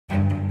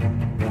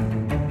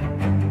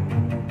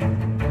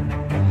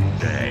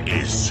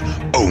peace,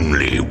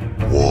 only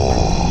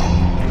war.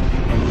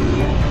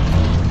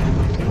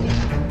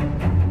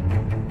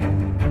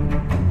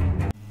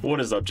 What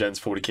is up, gents?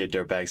 40k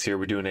Dirtbags here.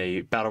 We're doing a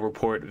battle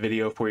report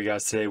video for you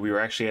guys today. We were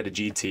actually at a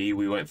GT.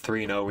 We went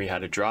 3-0. We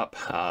had a drop,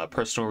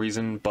 personal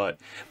reason, but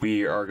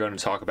we are going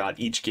to talk about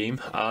each game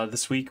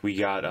this week. We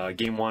got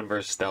game 1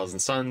 versus Thousand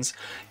Suns,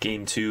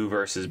 game 2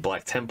 versus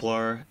Black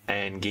Templar,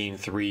 and game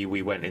 3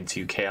 we went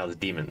into Chaos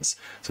Demons.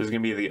 So it's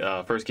going to be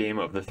the first game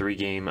of the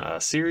 3-game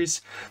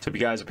series. So if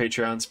you guys are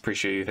Patreons,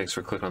 appreciate you. Thanks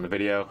for clicking on the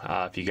video.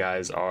 If you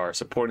guys are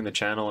supporting the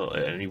channel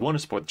and you want to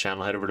support the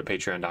channel, head over to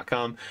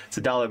patreon.com. It's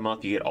 $1 a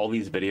month. You get all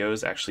these videos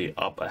actually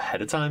up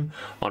ahead of time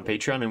on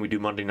Patreon, and we do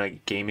Monday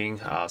night gaming,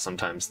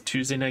 sometimes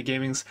Tuesday night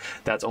gamings.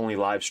 That's only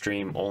live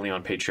stream, only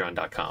on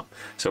patreon.com.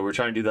 So we're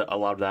trying to do a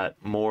lot of that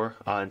more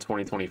in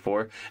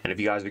 2024. And if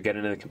you guys are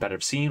getting into the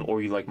competitive scene,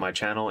 or you like my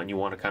channel and you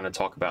want to kind of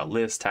talk about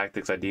lists,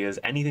 tactics, ideas,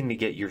 anything to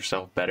get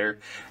yourself better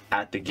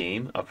at the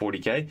game of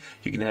 40k,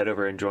 you can head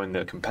over and join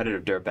the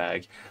competitive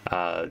Dirtbag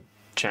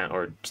channel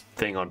or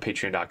thing on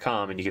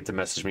patreon.com, and you get to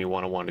message me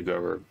one-on-one to go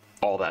over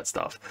all that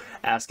stuff.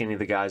 Ask any of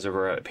the guys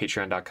over at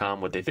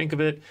patreon.com what they think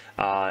of it,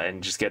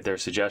 and just get their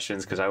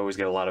suggestions, because I always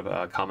get a lot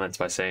of comments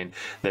by saying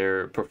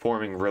they're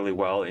performing really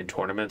well in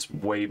tournaments,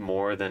 way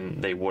more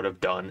than they would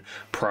have done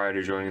prior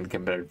to joining the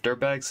competitive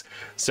Dirtbags.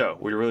 So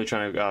we're really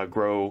trying to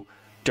grow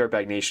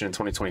Dirtbag Nation in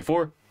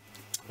 2024.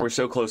 We're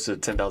so close to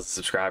 10,000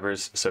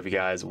 subscribers, so if you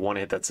guys want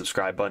to hit that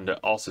subscribe button to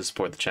also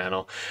support the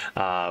channel,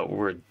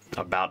 we're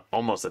about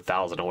almost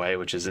 1,000 away,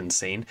 which is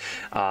insane,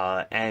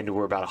 and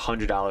we're about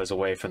 $100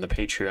 away from the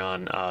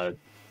Patreon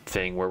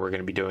thing, where we're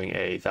going to be doing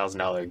a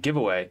 $1,000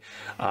 giveaway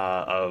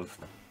of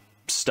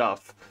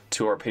stuff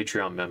to our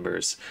Patreon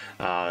members.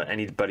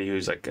 Anybody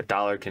who's like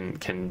 $1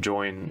 can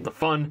join the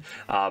fun,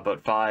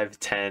 but $5,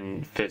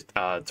 $10,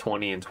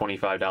 $20, and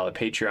 $25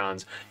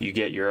 Patreons, you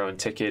get your own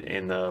ticket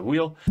in the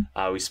wheel.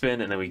 We spin,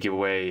 and then we give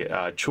away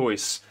a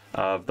choice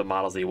of the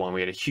models that you want.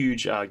 We had a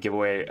huge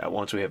giveaway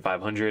once we hit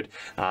 500.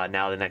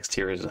 Now the next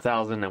tier is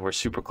 1,000, and we're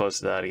super close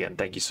to that. Again,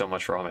 thank you so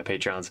much for all my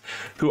Patrons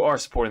who are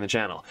supporting the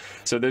channel.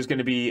 So there's going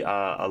to be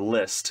a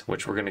list,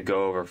 which we're going to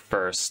go over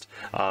first,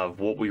 of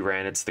what we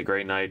ran. It's the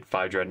Grey Knight,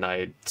 5 Dread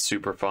Knight,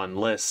 super fun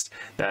list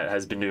that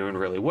has been doing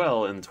really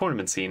well in the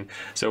tournament scene.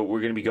 So we're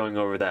going to be going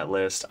over that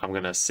list. I'm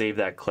going to save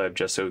that clip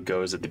just so it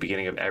goes at the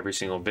beginning of every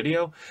single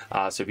video.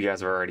 So if you guys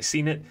have already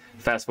seen it,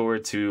 fast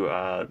forward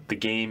to the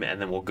game, and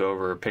then we'll go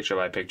over picture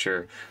by picture,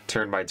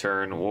 turn by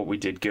turn, what we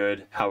did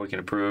good, how we can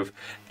improve,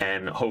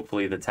 and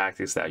hopefully the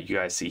tactics that you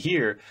guys see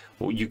here,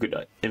 you could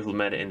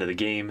implement it into the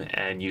game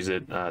and use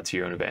it to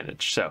your own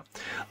advantage. So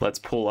let's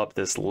pull up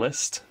this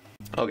list.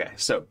 Okay,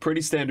 so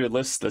pretty standard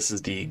list. This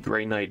is the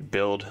Grey Knight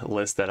build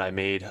list that I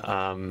made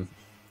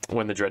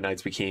when the Dread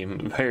Knights became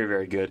very,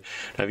 very good.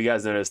 Now, if you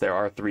guys notice, there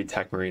are 3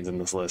 Tech Marines in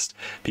this list.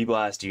 People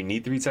ask, do you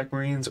need 3 Tech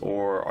Marines,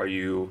 or are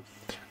you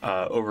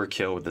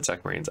overkill with the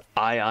Tech Marines?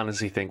 I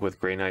honestly think with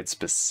Grey Knights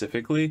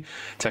specifically,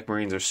 Tech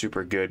Marines are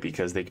super good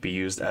because they can be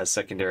used as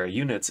secondary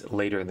units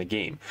later in the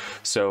game.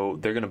 So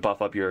they're going to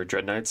buff up your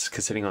Dread Knights,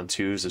 because hitting on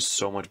 2s is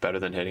so much better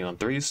than hitting on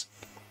 3s.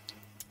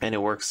 And it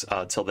works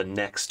till the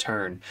next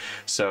turn.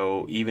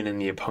 So even in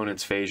the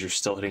opponent's phase, you're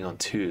still hitting on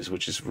 2s,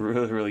 which is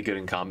really, really good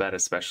in combat,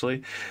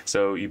 especially.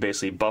 So you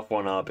basically buff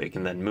one up, it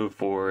can then move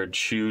forward,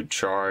 shoot,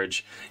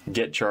 charge,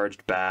 get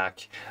charged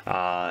back,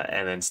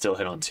 and then still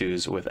hit on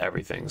 2s with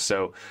everything.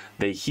 So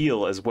they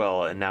heal as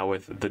well. And now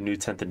with the new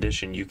 10th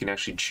edition, you can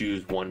actually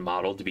choose one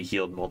model to be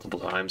healed multiple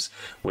times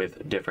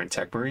with different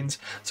Tech Marines.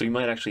 So you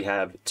might actually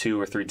have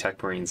 2 or 3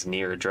 Tech Marines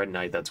near a Dread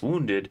Knight that's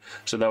wounded.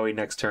 So that way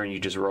next turn you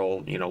just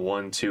roll,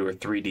 1, 2, or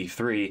 3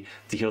 D3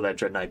 to heal that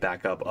Dread Knight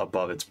back up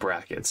above its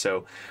bracket.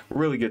 So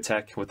really good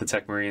tech with the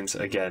Tech Marines.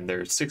 Again,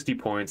 they're 60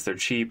 points, they're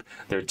cheap,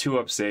 they're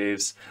 2-up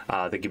saves,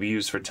 they can be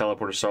used for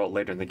teleport assault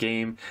later in the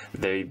game.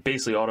 They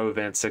basically auto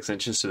advance 6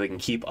 inches so they can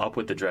keep up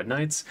with the Dread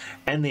Knights,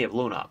 and they have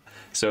lone op.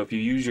 So if you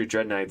use your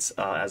Dread Knights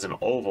as an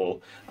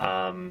oval,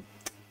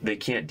 they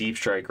can't deep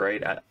strike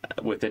right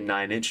within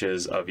 9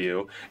 inches of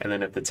you, and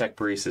then if the Tech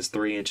Priest is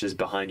 3 inches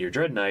behind your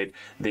Dread Knight,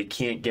 they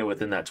can't get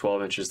within that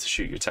 12 inches to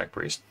shoot your Tech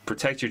Priest.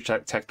 Protect your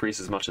Tech Priest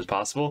as much as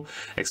possible,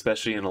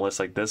 especially in a list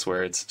like this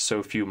where it's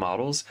so few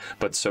models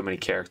but so many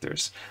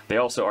characters. They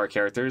also are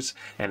characters,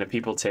 and if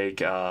people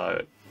take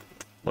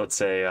let's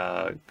say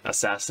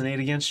assassinate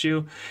against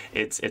you,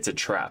 it's a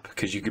trap,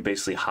 because you could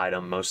basically hide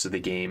them most of the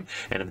game,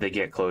 and if they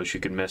get close, you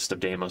can miss the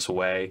Deimos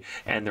away,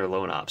 and they're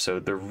lone op, so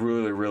they're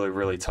really, really,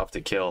 really tough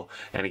to kill.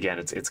 And again,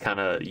 it's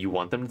kind of, you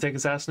want them to take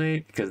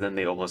assassinate, because then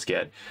they almost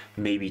get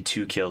maybe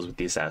 2 kills with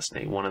the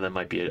assassinate. One of them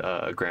might be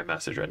a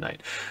Grandmaster Dread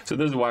Knight. So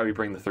this is why we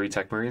bring the 3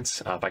 Tech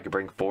Marines. If I could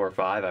bring 4 or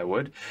 5, I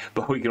would,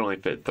 but we can only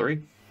fit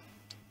 3.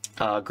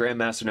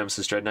 Grandmaster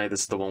Nemesis Dread Knight,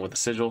 this is the one with the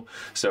sigil.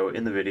 So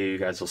in the video you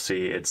guys will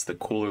see it's the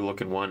cooler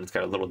looking one. It's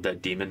got a little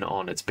dead demon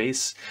on its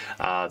base.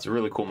 It's a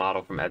really cool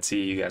model from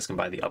Etsy. You guys can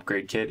buy the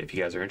upgrade kit if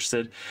you guys are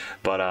interested.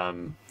 But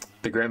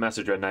the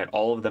Grandmaster Dread Knight,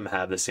 all of them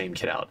have the same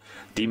kit out.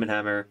 Demon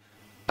Hammer,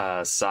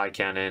 Side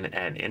Cannon,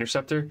 and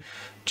Interceptor,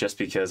 just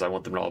because I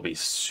want them to all be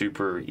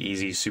super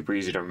easy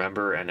to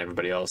remember, and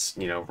everybody else,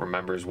 you know,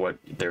 remembers what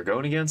they're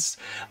going against.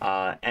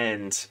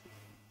 And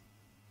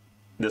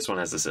this one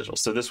has the sigil.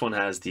 So this one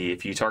has the,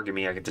 if you target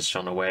me, I get this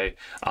shown away.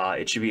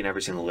 It should be in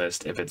every single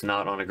list. If it's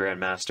not on a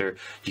Grandmaster,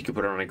 you can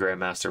put it on a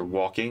Grandmaster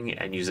walking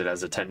and use it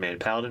as a 10-man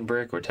Paladin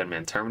brick or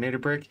 10-man Terminator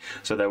brick.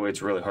 So that way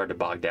it's really hard to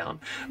bog down.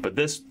 But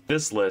this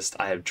list,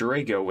 I have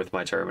Drago with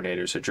my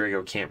Terminator, so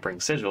Drago can't bring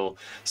sigil.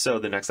 So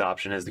the next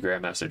option is the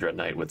Grandmaster Dread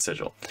Knight with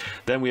sigil.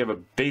 Then we have a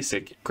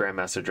basic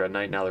Grandmaster Dread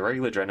Knight. Now the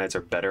regular Dread Knights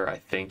are better, I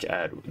think,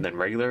 than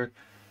regular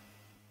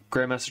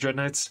Grandmaster Dread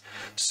Knights.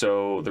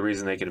 So the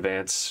reason they can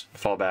advance,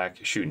 fall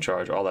back, shoot and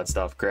charge, all that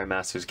stuff,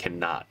 Grandmasters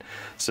cannot.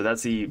 So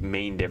that's the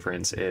main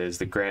difference, is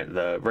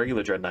the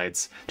regular Dread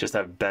Knights just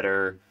have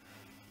better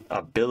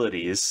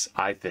abilities,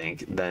 I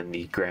think, than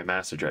the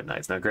Grandmaster Dread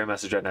Knights. Now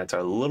Grandmaster Dread Knights are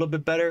a little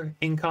bit better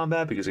in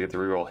combat because you get to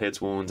reroll hits,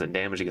 wounds, and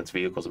damage against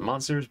vehicles and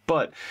monsters,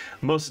 but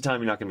most of the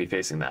time you're not going to be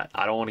facing that.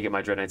 I don't want to get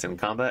my Dread Knights in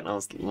combat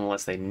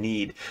unless they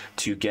need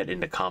to get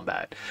into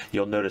combat.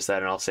 You'll notice that,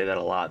 and I'll say that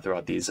a lot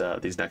throughout these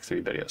next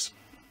 3 videos.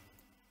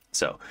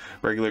 So,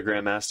 regular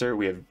Grandmaster,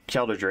 we have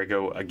Calder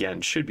Drago,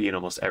 again, should be in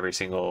almost every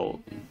single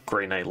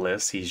Grey Knight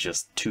list. He's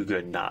just too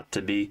good not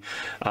to be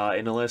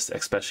in a list,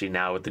 especially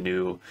now with the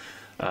new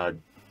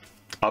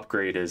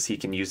upgrade is he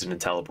can use it in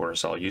Teleport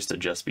Assault. It used to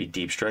just be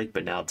Deep Strike,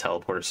 but now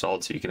Teleport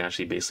Assault, so you can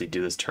actually basically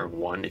do this turn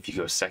 1 if you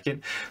go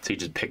second. So you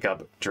just pick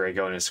up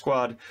Drago and his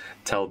squad,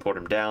 teleport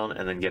him down,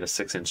 and then get a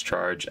 6-inch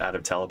charge out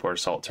of Teleport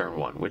Assault turn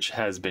 1, which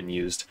has been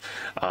used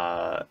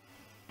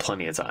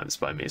plenty of times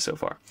by me so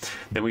far.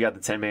 Then we got the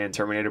 10-man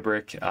Terminator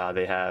brick.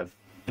 They have,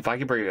 if I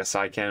can bring a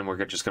side cannon,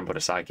 we're just going to put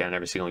a side cannon in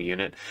every single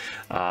unit.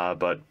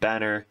 But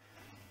Banner,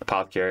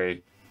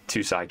 Apothecary,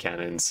 2 side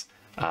cannons,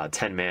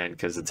 10-man,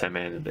 because the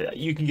 10-man,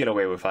 you can get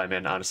away with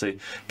 5-man, honestly.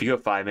 If you go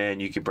 5-man,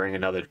 you could bring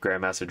another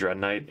Grandmaster Dread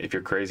Knight if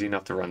you're crazy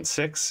enough to run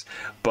 6.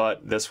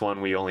 But this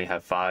one, we only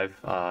have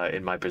 5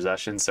 in my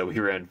possession, so we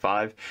ran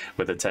 5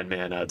 with a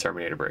 10-man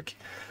Terminator brick.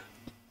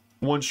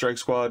 1 strike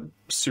squad,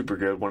 super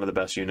good, one of the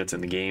best units in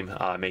the game,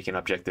 making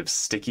objectives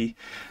sticky.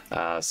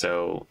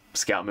 So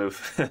scout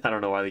move, I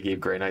don't know why they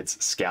gave Grey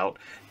Knights scout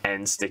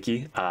and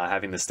sticky.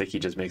 Having the sticky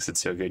just makes it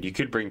so good. You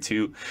could bring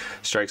 2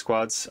 strike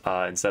squads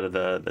instead of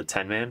the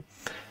 10-man,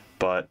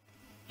 but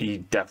you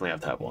definitely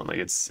have to have 1. Like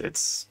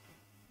it's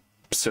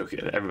so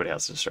good. Everybody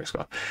has a strike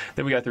squad.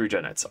 Then we got 3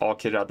 Dread Knights, all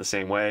kitted out the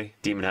same way.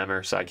 Demon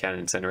Hammer, Side Cannon,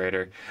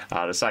 Incinerator.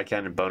 The Side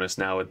Cannon bonus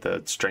now with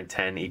the Strength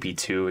 10, AP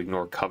 2,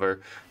 Ignore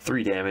Cover.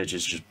 3 damage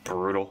is just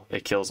brutal.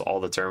 It kills all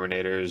the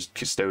Terminators,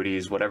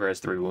 Custodies, whatever has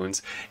 3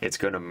 wounds. It's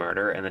going to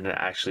murder, and then it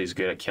actually is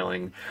good at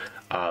killing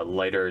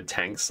lighter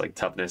tanks, like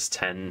Toughness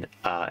 10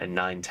 and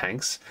 9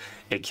 tanks.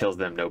 It kills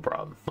them no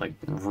problem. Like,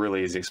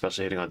 really easy,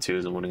 especially hitting on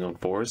 2s and winning on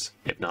 4s,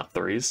 if not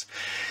 3s.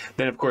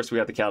 Then, of course, we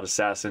got the Kallid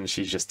Assassin.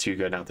 She's just too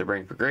good now to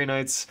bring for Grey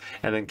Knights.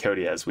 And then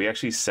Codiez. We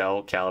actually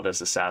sell Kallid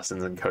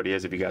Assassins and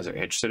Codiez if you guys are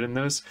interested in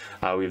those.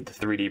 We have the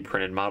 3D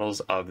printed models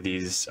of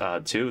these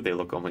 2. They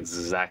look almost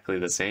exactly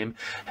the same.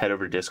 Head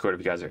over to Discord if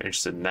you guys are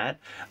interested in that.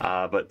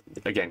 But,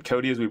 again,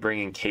 Codiez we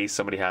bring in case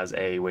somebody has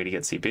a way to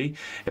get CP.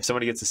 If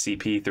somebody gets a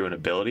CP through an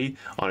ability,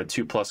 on a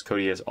 2+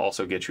 Codiez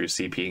also gets you a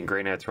CP, and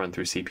Grey Knights run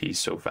through CP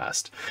so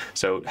fast.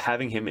 So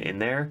having him in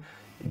there,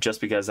 just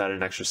because at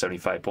an extra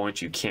 75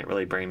 points, you can't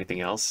really bring anything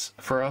else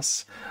for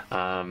us.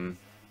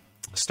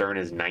 Stern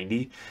is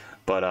 90,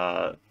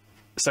 but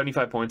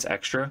 75 points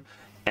extra.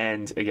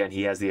 And again,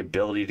 he has the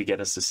ability to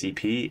get us to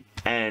CP.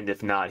 And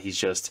if not, he's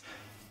just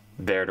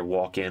there to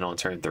walk in on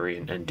turn 3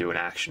 and do an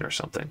action or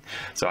something.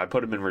 So I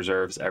put him in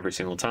reserves every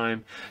single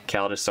time.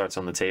 Kallid starts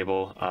on the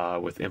table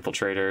with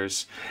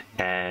Infiltrators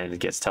and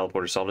gets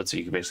Teleport Assaulted, so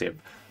you can basically have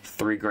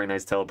 3 Grey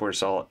Knights Teleport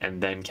Assault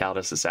and then Kallid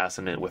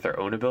Assassin with their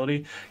own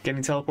ability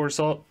getting Teleport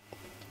Assault.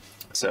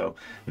 So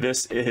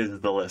this is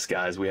the list,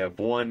 guys. We have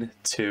 1,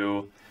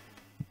 2,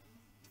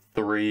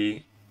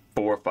 3,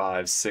 4,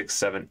 5, 6,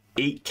 7,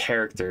 8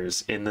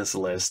 characters in this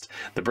list.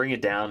 The Bring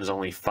It Down is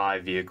only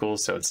 5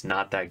 vehicles, so it's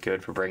not that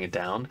good for Bring It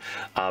Down.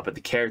 But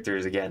the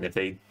characters, again, if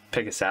they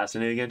pick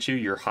Assassinate against you,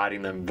 you're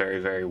hiding them very,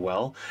 very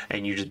well,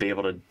 and you just be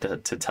able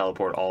to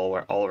teleport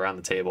all around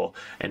the table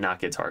and not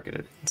get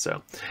targeted.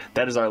 So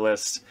that is our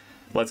list.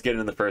 Let's get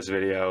into the first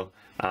video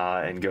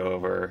and go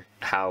over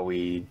how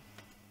we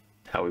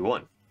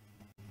won.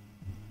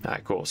 All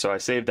right, cool. So I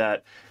saved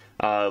that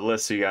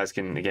list so you guys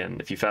can, again,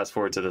 if you fast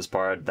forward to this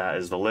part, that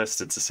is the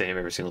list. It's the same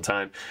every single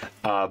time.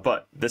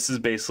 But this is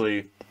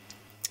basically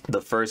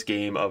the first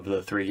game of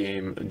the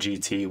 3-game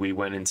GT. We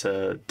went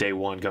into day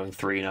 1 going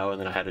 3-0,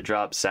 and then I had to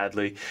drop,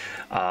 sadly.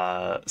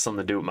 Something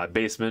to do with my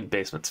basement.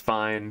 Basement's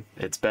fine.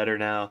 It's better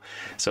now.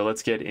 So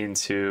let's get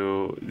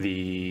into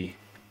the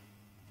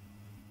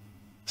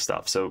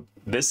stuff. So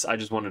this, I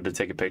just wanted to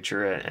take a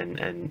picture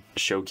and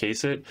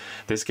showcase it.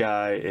 This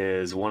guy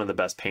is one of the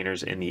best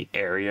painters in the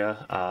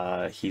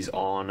area. He's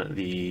on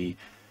the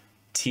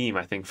team,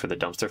 I think, for the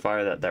dumpster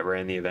fire that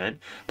ran the event,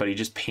 but he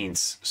just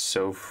paints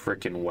so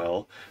freaking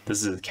well.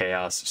 This is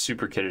Chaos,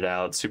 super kitted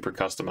out, super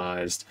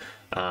customized.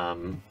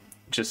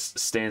 just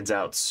stands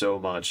out so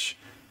much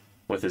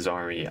with his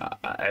army.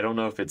 I don't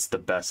know if it's the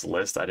best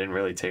list. I didn't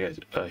really take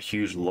a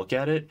huge look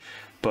at it,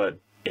 but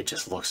it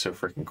just looks so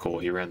freaking cool.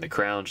 He ran the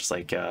crown just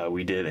like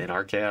we did in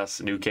our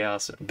new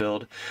chaos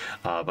build.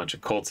 A bunch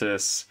of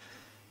cultists.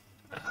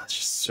 It's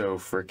just so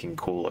freaking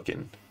cool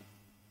looking.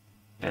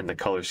 And the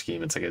color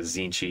scheme, it's like a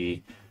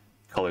Zinchi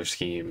color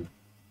scheme.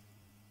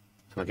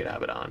 Look at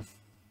Abaddon.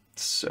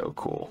 So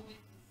cool.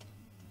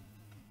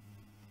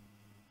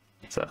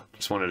 So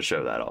just wanted to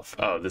show that off.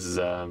 Oh, this is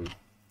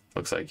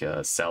looks like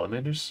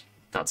salamanders.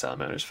 Not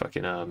salamanders,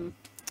 fucking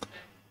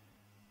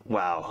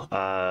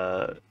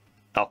wow.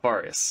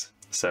 Alpharius.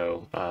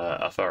 So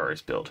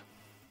Alpharius build.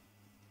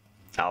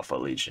 Alpha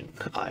Legion.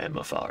 I am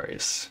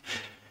Alpharius.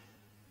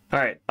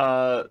 Alright,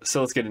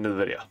 so let's get into the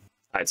video.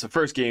 Alright, so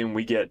first game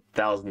we get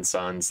Thousand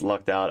Suns.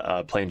 Lucked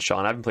out playing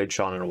Sean. I haven't played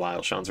Sean in a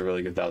while. Sean's a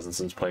really good Thousand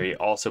Suns player. He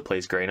also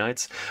plays Grey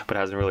Knights, but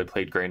hasn't really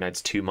played Grey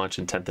Knights too much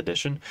in 10th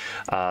edition.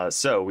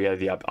 So we had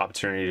the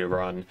opportunity to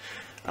run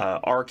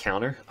our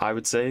counter, I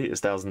would say, is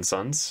Thousand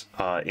Suns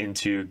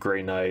into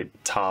Grey Knight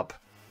top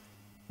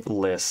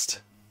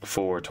list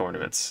for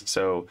tournaments.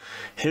 So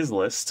his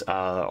list,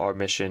 our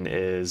mission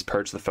is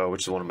Purge the Foe,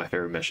 which is one of my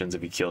favorite missions.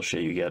 If you kill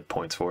shit, you get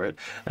points for it.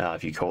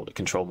 If you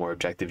control more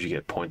objectives, you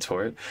get points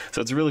for it. So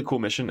it's a really cool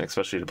mission,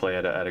 especially to play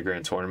at a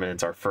grand tournament.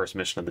 It's our first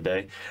mission of the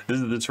day. This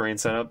is the terrain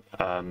setup.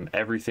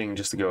 Everything,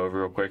 just to go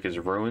over real quick, is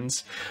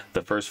ruins.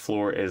 The first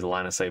floor is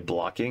line of sight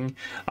blocking,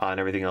 and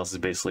everything else is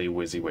basically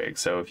WYSIWYG.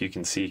 So if you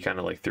can see kind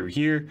of like through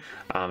here,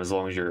 as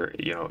long as you're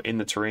in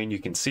the terrain, you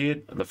can see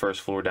it. The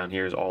first floor down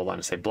here is all line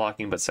of sight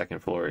blocking, but second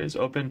floor is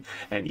open.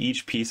 And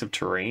each piece of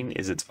terrain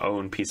is its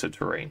own piece of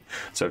terrain.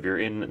 So if you're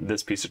in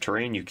this piece of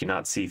terrain, you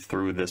cannot see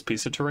through this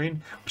piece of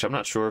terrain, which I'm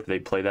not sure if they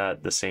play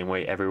that the same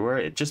way everywhere.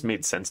 It just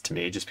made sense to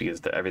me just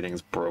because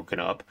everything's broken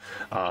up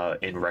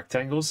in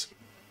rectangles.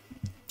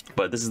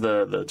 But this is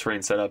the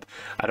terrain setup.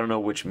 I don't know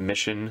which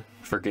mission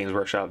for Games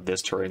Workshop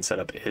this terrain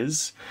setup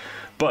is,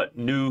 but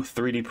new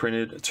 3D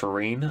printed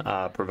terrain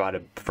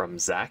provided from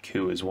Zach,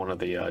 who is one of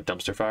the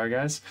dumpster fire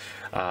guys.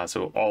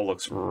 So it all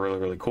looks really,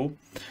 really cool.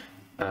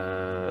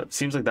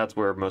 Seems like that's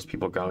where most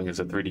people are going,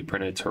 is a 3D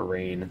printed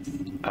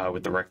terrain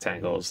with the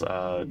rectangles.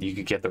 You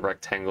could get the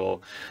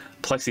rectangle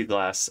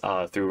plexiglass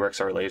through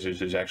Rexar Lasers,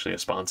 who's actually a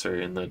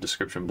sponsor. In the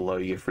description below,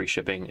 you get free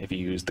shipping if you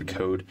use the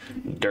code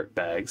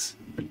Dirtbags,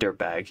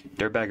 Dirtbag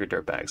or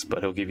Dirtbags, but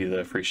he'll give you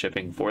the free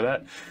shipping for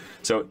that.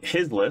 So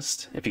his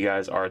list, if you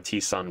guys are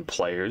T-Sun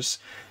players,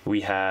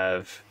 we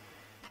have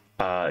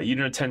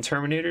Unit of 10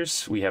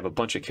 Terminators. We have a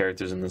bunch of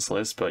characters in this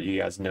list, but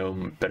you guys know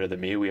better than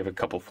me. We have a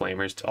couple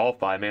Flamers, all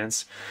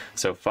 5-mans.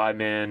 So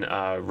 5-man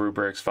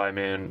Rubrics,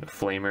 5-man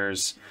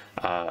Flamers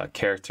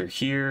character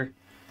here.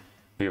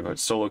 We have a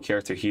solo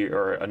character here,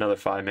 or another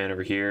 5-man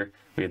over here.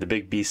 We have the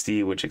big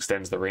beastie, which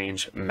extends the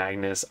range.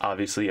 Magnus,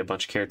 obviously a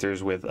bunch of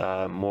characters with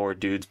more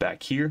dudes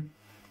back here.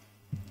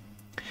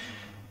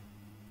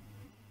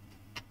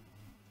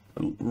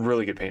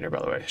 Really good painter, by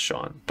the way,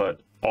 Sean.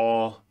 But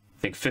all,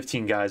 I think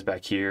 15 guys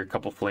back here, a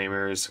couple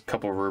Flamers, a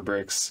couple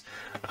Rubrics,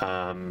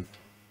 a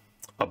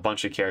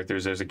bunch of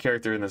characters. There's a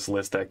character in this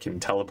list that can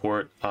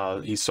teleport.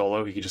 He's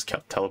solo, he can just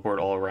teleport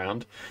all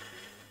around.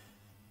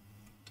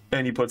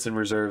 And he puts in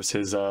reserves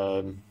his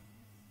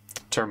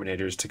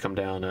Terminators to come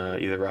down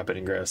either Rapid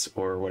Ingress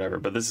or whatever.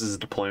 But this is a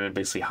deployment,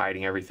 basically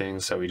hiding everything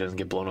so he doesn't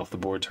get blown off the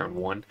board turn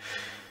 1.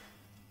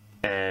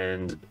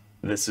 And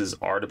this is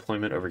our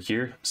deployment over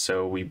here.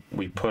 So we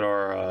put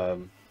our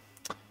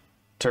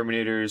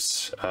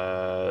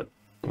Terminators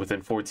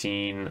within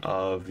 14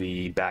 of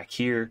the back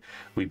here.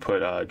 We put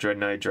Dread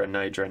Knight.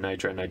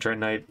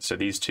 So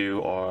these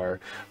two are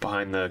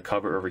behind the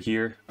cover over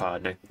here,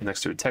 next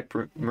to a Tech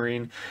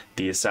Marine.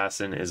 The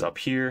Assassin is up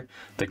here.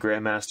 The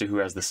Grandmaster, who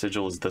has the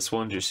sigil, is this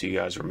one, just so you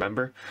guys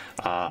remember.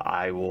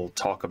 I will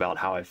talk about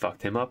how I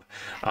fucked him up.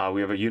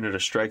 We have a unit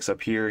of strikes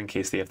up here in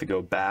case they have to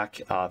go back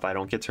if I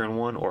don't get turn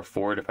 1, or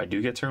forward if I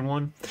do get turn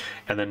 1.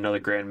 And then another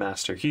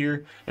Grandmaster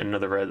here, and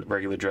another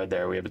regular Dread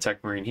there. We have a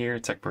Tech Marine here,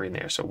 Tech Marine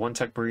there. So one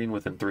Tech Marine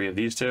within 3 of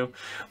these two,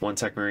 one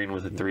Tech Marine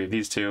within 3 of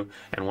these two,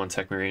 and one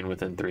Tech Marine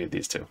within 3 of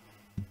these two.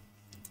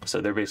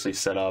 So they're basically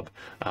set up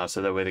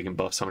so that way they can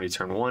buff somebody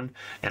turn 1,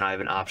 and I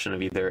have an option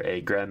of either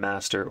a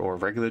Grandmaster or a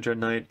regular Dread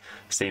Knight.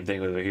 Same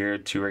thing over here,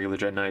 2 regular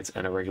Dread Knights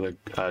and a regular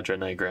Dread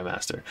Knight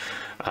Grandmaster.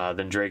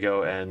 Then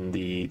Drago and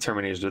the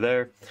Terminators are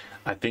there.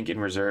 I think in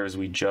reserves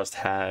we just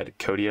had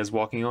Codiez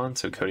walking on,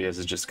 so Codiez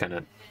is just kind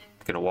of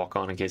going to walk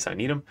on in case I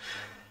need him.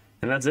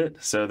 And that's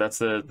it. So that's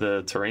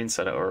the terrain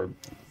setup, or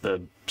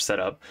the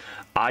setup.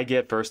 I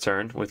get first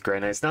turn with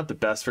Grey Knights. Not the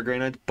best for Grey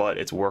Knights, but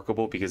it's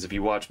workable, because if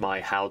you watch my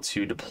how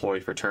to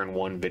deploy for turn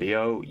 1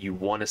 video, you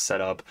want to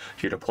set up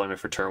your deployment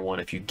for turn 1.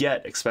 If you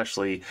get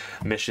especially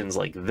missions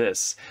like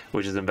this,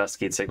 which is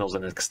investigate signals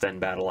and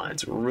extend battle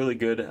lines, really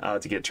good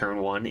to get turn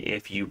 1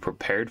 if you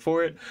prepared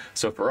for it.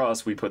 So for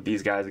us, we put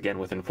these guys again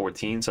within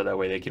 14, so that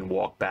way they can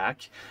walk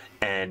back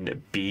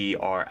and be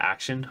our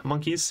action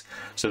monkeys.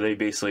 So they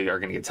basically are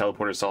going to get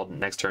teleported assault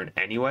next turn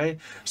anyway.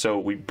 So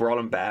we brought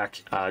them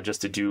back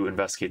just to do do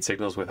investigate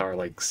signals with our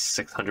like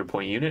 600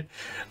 point unit.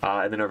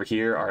 And then over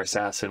here, our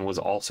assassin was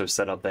also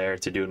set up there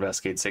to do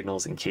investigate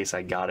signals in case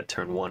I got it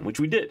turn 1, which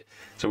we did.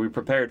 So we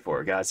prepared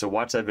for it, guys. So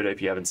watch that video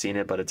if you haven't seen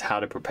it, but it's how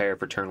to prepare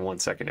for turn 1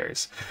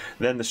 secondaries.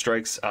 Then the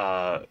strikes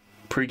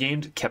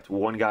pre-gamed kept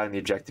one guy on the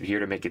objective here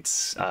to make it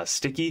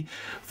sticky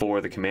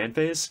for the command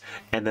phase,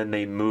 and then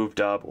they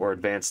moved up or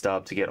advanced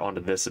up to get onto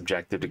this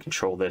objective to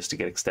control this to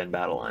get extend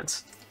battle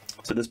lines.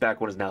 So this back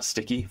one is now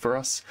sticky for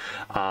us.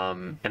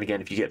 And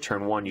again, if you get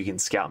turn 1, you can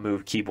scout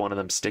move, keep one of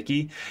them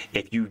sticky.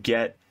 If you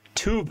get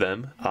 2 of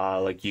them,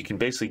 like you can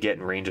basically get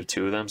in range of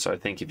 2 of them. So I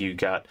think if you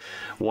got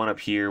one up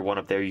here, one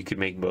up there, you could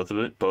make both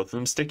of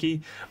them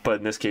sticky. But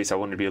in this case, I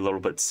wanted to be a little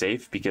bit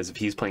safe, because if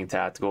he's playing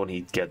tactical and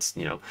he gets,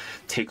 you know,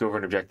 take over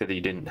an objective that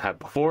you didn't have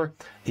before,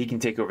 he can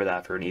take over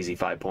that for an easy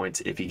 5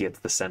 points if he gets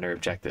the center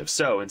objective.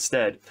 So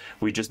instead,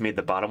 we just made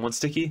the bottom one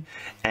sticky,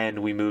 and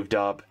we moved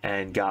up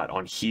and got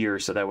on here,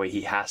 so that way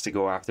he has to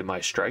go after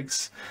my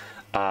strikes.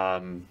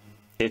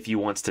 If he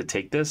wants to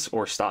take this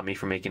or stop me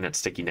from making it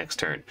sticky next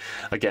turn.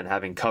 Again,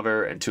 having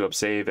cover and 2-up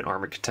save and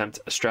armor contempt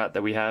strat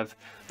that we have,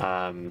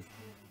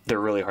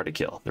 they're really hard to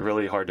kill. They're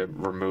really hard to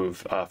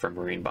remove from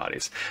marine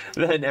bodies.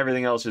 Then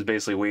everything else is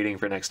basically waiting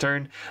for next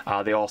turn.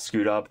 They all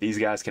scoot up. These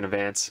guys can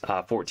advance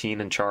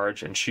 14 and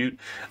charge and shoot.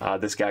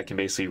 This guy can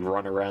basically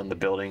run around the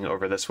building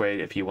over this way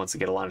if he wants to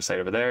get a line of sight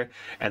over there.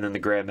 And then the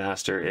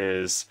Grandmaster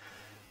is...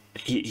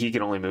 He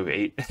can only move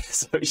 8,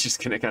 so he's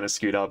just going to kind of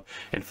scoot up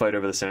and fight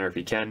over the center if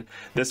he can.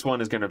 This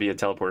one is going to be a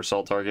teleport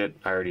assault target.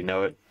 I already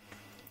know it.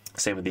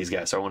 Same with these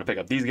guys. So I want to pick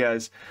up these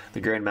guys, the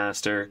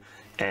Grandmaster,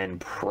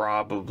 and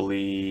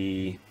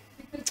probably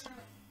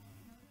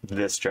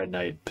this Dread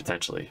Knight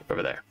potentially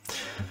over there.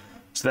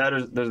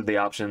 So those are the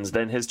options.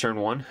 Then his turn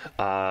 1,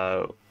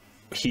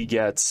 he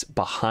gets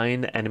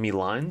behind enemy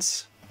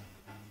lines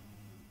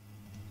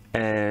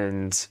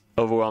and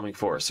overwhelming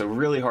force. So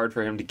really hard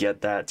for him to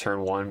get that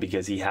turn 1,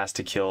 because he has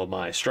to kill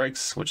my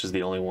strikes, which is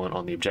the only one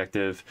on the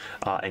objective,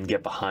 and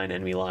get behind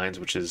enemy lines,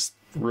 which is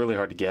really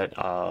hard to get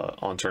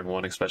on turn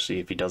 1, especially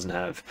if he doesn't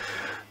have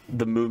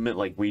the movement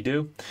like we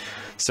do.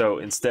 So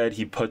instead,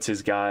 he puts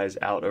his guys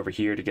out over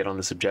here to get on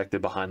this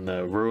objective behind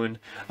the ruin.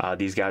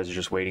 These guys are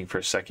just waiting for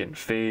a second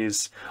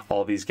phase.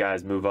 All these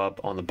guys move up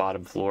on the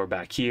bottom floor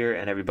back here,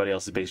 and everybody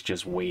else is basically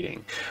just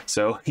waiting.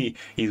 So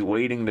he's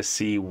waiting to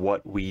see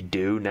what we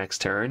do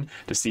next turn,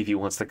 to see if he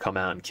wants to come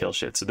out and kill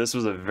shit. So this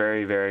was a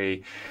very,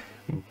 very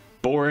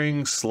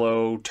boring,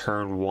 slow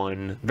turn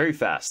 1, very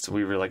fast.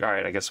 We were like, all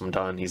right, I guess I'm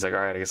done. He's like, all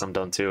right, I guess I'm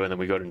done too. And then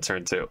we go to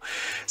turn 2.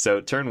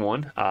 So turn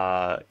 1,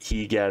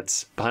 he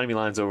gets behind enemy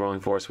lines,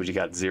 overwhelming force, which he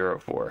got 0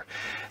 for.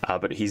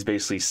 But he's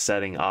basically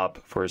setting up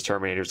for his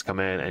Terminators to come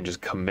in and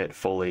just commit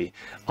fully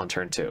on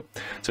turn 2.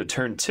 So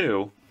turn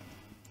 2,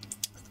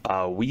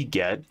 we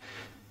get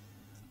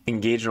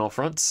engage in all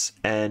fronts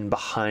and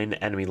behind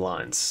enemy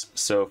lines.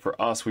 So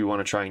for us, we want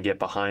to try and get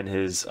behind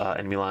his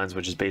enemy lines,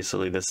 which is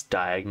basically this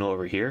diagonal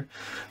over here.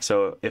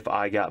 So if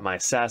I got my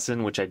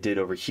assassin, which I did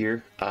over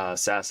here,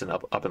 assassin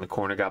up in the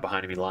corner got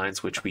behind enemy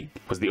lines, which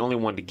was the only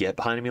one to get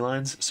behind enemy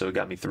lines, so it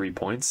got me 3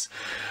 points.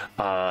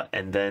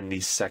 And then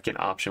the second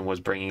option was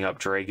bringing up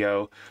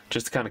Drago,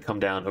 just to kind of come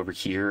down over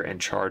here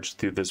and charge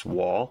through this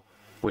wall,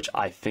 which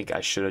I think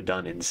I should have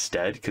done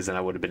instead, because then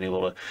I would have been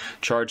able to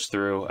charge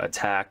through,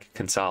 attack,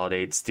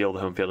 consolidate, steal the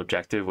home field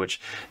objective,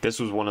 which this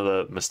was one of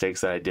the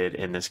mistakes that I did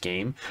in this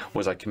game,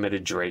 was I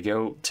committed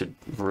Drago to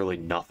really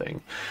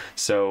nothing.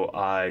 So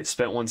I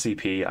spent 1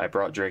 CP, I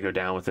brought Drago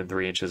down within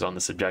 3 inches on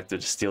this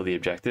objective to steal the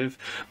objective,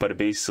 but it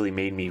basically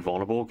made me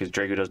vulnerable, because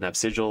Drago doesn't have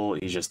sigil,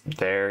 he's just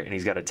there, and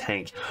he's got to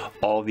tank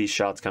all of these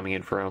shots coming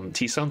in from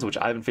T-Suns, which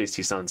I haven't faced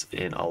T-Suns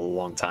in a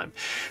long time.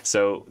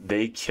 So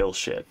they kill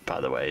shit,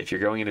 by the way. If you're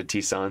going into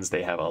T-Suns,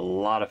 they have a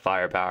lot of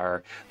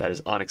firepower that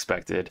is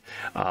unexpected,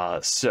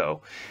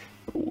 so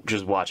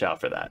just watch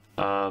out for that.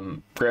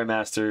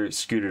 Grandmaster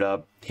scooted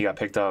up, he got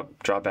picked up,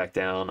 dropped back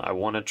down. I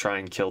want to try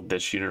and kill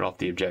this unit off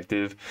the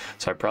objective,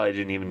 so I probably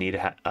didn't even need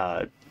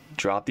to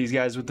drop these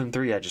guys within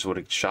 3. I just would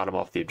have shot them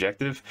off the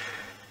objective.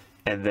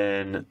 And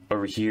then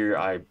over here,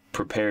 I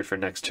prepared for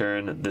next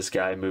turn. This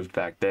guy moved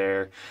back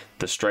there.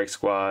 The strike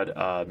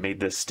squad made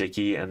this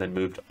sticky and then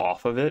moved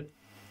off of it.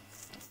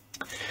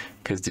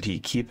 Because did he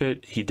keep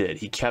it? He did.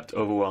 He kept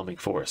overwhelming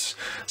force.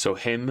 So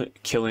him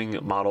killing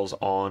models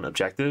on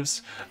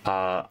objectives,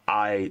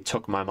 I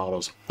took my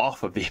models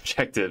off of the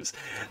objectives,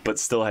 but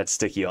still had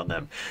sticky on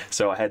them.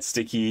 So I had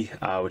sticky,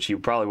 which he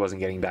probably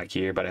wasn't getting back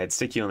here, but I had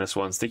sticky on this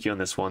one, sticky on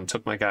this one,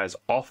 took my guys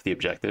off the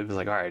objective. I was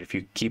like, all right, if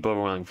you keep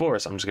overwhelming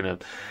force, I'm just going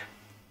to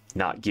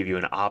not give you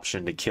an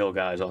option to kill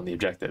guys on the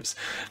objectives.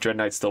 Dread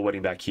Knight's still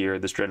waiting back here.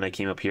 This Dread Knight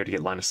came up here to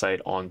get line of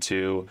sight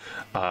onto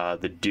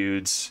the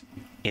dudes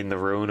in the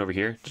ruin over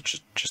here,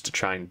 just to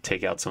try and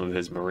take out some of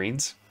his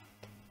Marines.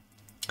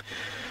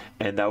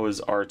 And that was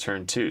our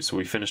turn 2. So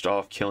we finished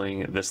off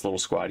killing this little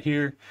squad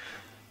here,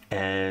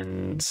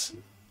 and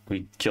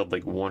we killed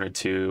like 1 or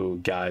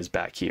 2 guys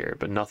back here,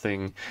 but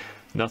nothing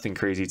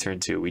crazy turn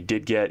 2. We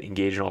did get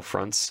engage in all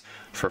fronts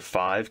for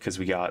 5, because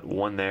we got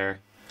 1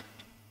 there,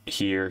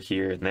 here,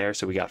 here, and there.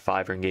 So we got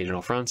 5 for engaging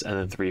all fronts, and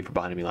then 3 for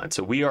behind enemy lines.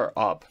 So we are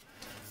up.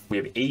 We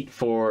have 8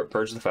 for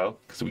Purge the Foe,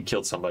 because we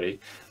killed somebody,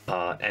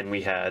 and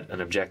we had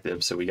an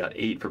objective, so we got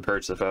 8 for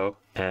Purge the Foe,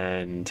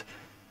 and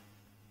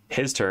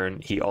his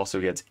turn, he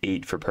also gets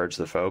 8 for Purge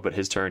the Foe, but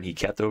his turn, he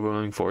kept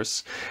Overwhelming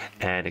Force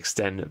and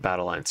Extend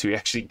Battle Line. So he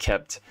actually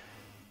kept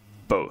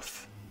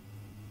both.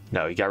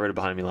 No, he got rid of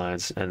behind enemy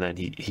lines, and then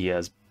he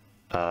has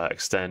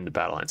Extend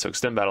Battle Lines. So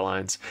Extend Battle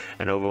Lines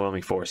and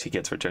Overwhelming Force he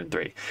gets for turn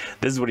 3.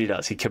 This is what he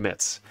does. He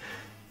commits.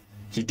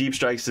 He deep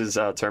strikes his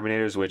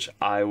Terminators, which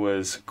I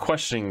was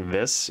questioning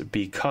this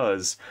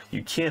because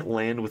you can't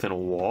land within a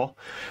wall,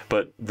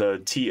 but the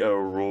TO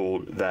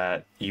ruled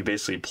that you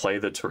basically play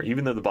the terrain,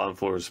 even though the bottom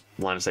floor is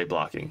line of sight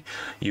blocking,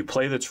 you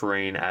play the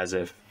terrain as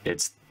if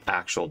it's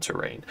actual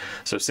terrain.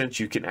 So since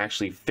you can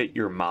actually fit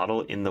your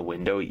model in the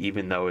window,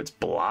 even though it's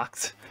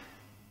blocked,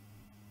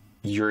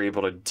 you're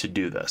able to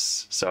do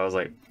this. So I was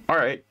like, all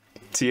right.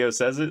 TO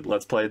says it,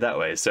 let's play it that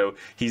way. So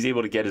he's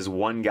able to get his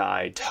one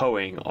guy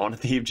towing onto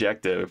the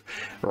objective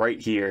right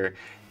here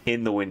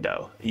in the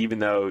window, even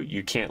though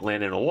you can't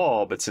land in a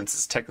wall. But since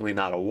it's technically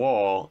not a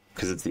wall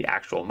because it's the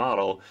actual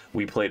model,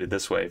 we played it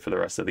this way for the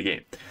rest of the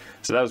game.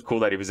 So that was cool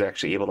that he was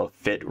actually able to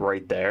fit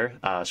right there.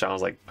 Sean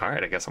was like, all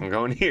right, I guess I'm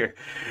going here.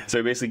 So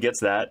he basically gets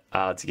that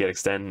to get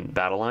Extend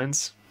Battle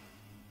Lines.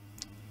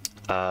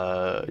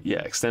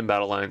 Extend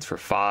Battle Lines for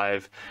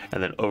 5,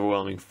 and then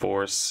Overwhelming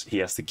Force. He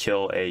has to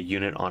kill a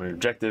unit on an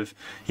objective.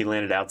 He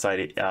landed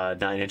outside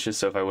 9 inches,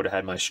 so if I would have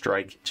had my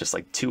strike just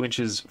like 2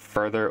 inches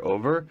further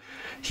over,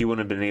 he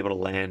wouldn't have been able to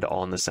land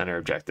on the center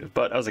objective.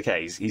 But I was like,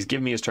 hey, he's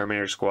giving me his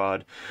Terminator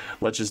squad.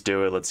 Let's just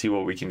do it. Let's see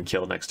what we can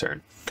kill next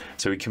turn.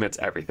 So he commits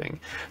everything.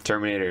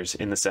 Terminators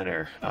in the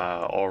center,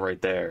 all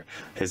right there.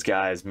 His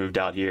guys moved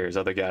out here. His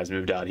other guys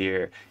moved out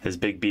here. His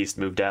big beast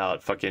moved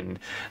out. Fucking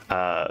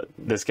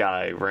this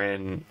guy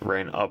ran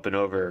up and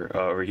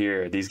over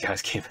here. These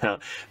guys came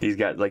out. These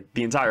guys, like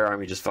the entire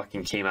army just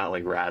fucking came out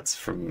like rats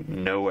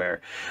from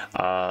nowhere.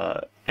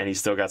 And he's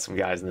still got some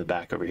guys in the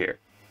back over here.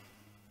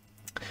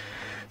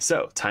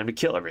 So time to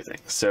kill everything.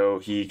 So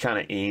he kind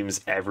of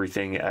aims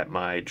everything at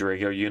my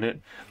Drago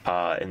unit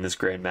in this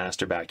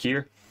Grandmaster back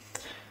here.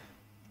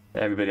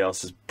 Everybody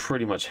else is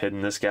pretty much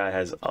hidden. This guy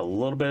has a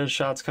little bit of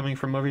shots coming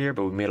from over here,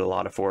 but we made a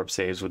lot of 4-up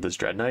saves with this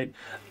Dread Knight.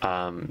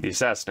 The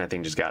Assassin, I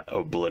think, just got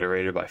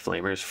obliterated by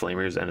Flamers.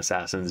 Flamers and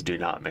Assassins do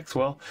not mix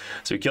well.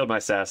 So he killed my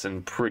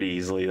Assassin pretty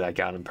easily. That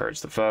got him Purge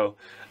the Foe.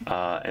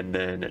 And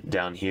then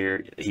down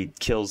here, he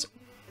kills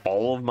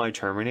all of my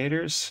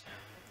Terminators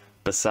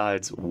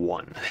besides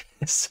 1.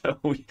 So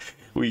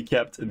we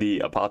kept the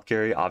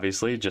Apothecary,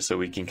 obviously, just so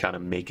we can kind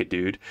of make a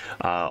dude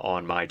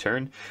on my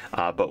turn,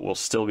 but we'll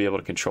still be able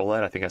to control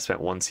that. I think I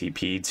spent 1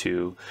 CP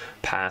to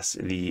pass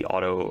the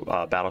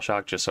auto Battle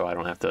Shock, just so I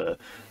don't have to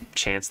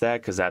chance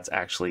that, because that's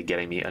actually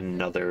getting me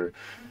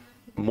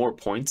more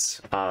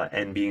points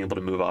and being able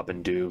to move up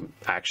and do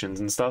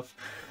actions and stuff.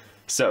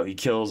 So he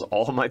kills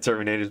all of my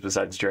Terminators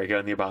besides Drago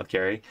and the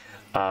Apothecary.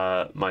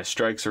 My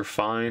strikes are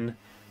fine.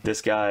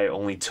 This guy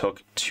only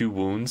took 2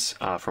 wounds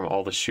from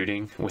all the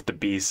shooting with the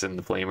beasts and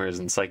the flamers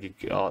and psychic,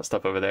 all that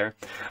stuff over there.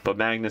 But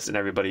Magnus and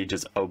everybody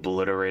just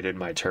obliterated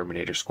my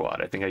Terminator squad.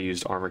 I think I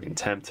used Armor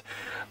Contempt.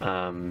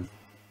 And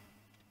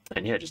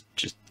yeah,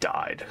 just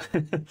died.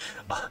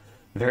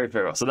 Very,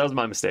 very well. So that was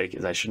my mistake,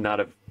 is I should not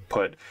have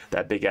put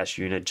that big ass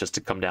unit just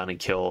to come down and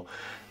kill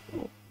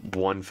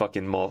one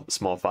fucking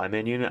small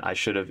 5-man unit. I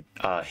should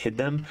have hid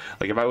them.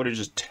 Like if I would have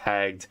just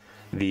tagged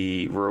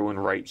the ruin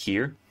right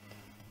here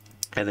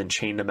and then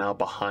chained them out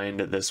behind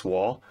this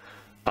wall,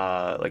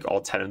 like all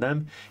 10 of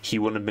them, he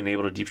wouldn't have been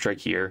able to deep strike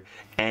here.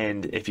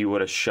 And if he would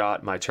have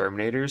shot my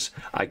Terminators,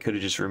 I could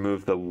have just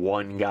removed the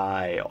one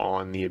guy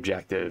on the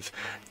objective,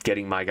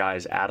 getting my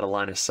guys out of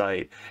line of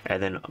sight,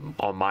 and then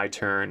on my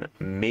turn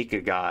make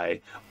a guy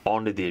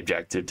onto the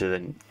objective to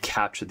then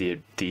capture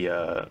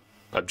the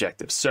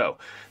objective. So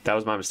that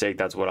was my mistake.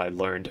 That's what I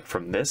learned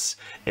from this,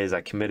 is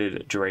I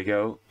committed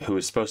Drago, who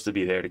was supposed to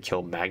be there to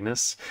kill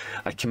Magnus.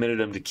 I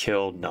committed him to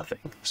kill nothing.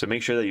 So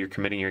make sure that you're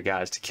committing your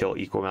guys to kill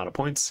equal amount of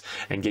points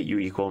and get you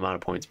equal amount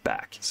of points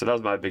back. So that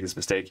was my biggest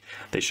mistake.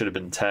 They should have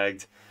been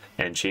tagged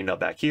and chained up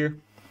back here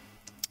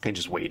and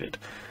just waited.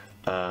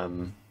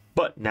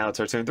 But now it's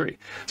our turn 3.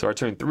 So our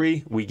turn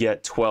 3, we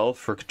get 12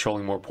 for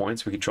controlling more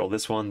points. We control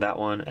this one, that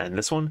one, and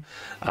this one.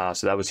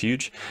 So that was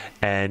huge.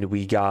 And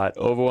we got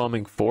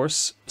Overwhelming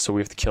Force. So we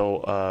have to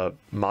kill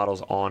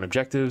models on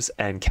objectives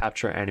and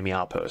capture enemy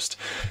outpost.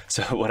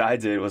 So what I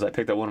did was I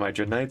picked up one of my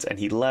Dread Knights, and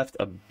he left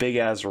a big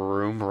ass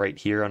room right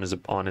here on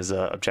his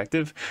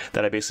objective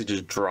that I basically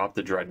just dropped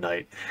the Dread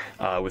Knight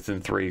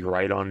within 3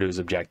 right onto his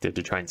objective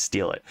to try and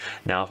steal it.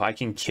 Now if I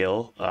can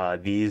kill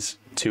these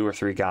 2 or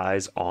 3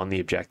 guys on the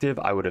objective,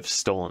 I would have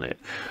stolen it.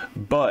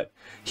 But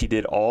he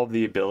did all of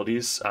the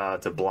abilities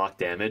to block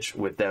damage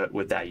with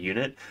that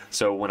unit.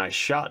 So when I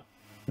shot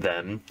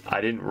them,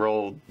 I didn't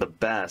roll the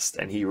best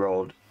and he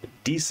rolled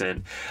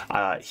decent.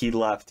 He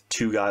left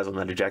 2 guys on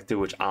that objective,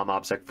 which I'm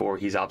OPSEC for,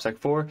 he's OPSEC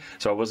for,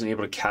 so I wasn't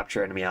able to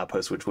capture enemy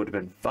outposts, which would have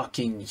been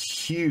fucking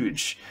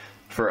huge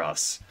for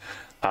us.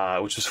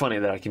 which was funny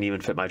that I can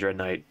even fit my Dread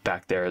Knight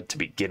back there to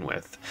begin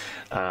with.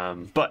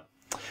 But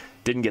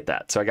didn't get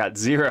that. So I got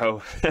 0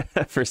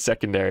 for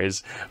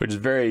secondaries, which is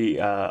very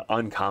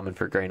uncommon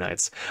for Grey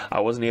Knights. I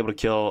wasn't able to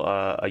kill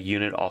a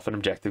unit off an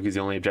objective because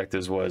the only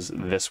objectives was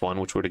this one,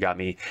 which would have got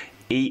me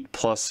 8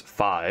 plus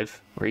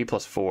 5, or 8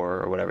 plus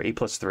 4, or whatever, 8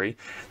 plus 3.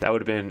 That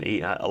would have been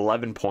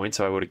 11 points,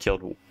 so I would have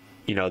killed,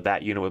 you know,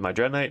 that unit with my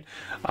Dread Knight.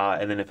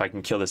 And then if I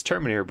can kill this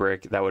Terminator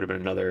brick, that would have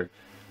been another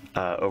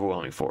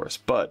overwhelming force.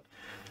 But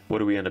what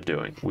do we end up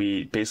doing?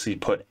 We basically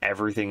put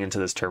everything into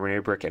this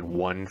Terminator brick and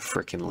one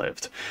freaking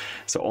lived.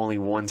 So only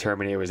one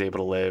Terminator was able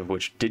to live,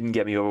 which didn't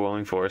get me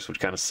overwhelming force, which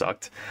kind of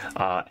sucked.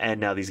 And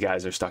now these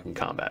guys are stuck in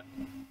combat.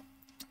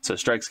 So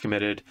strikes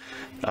committed,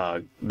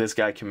 this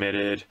guy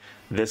committed,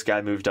 this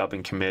guy moved up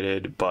and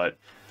committed, but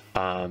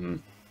I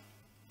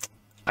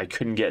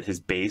couldn't get his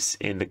base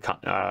into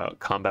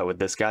combat with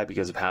this guy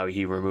because of how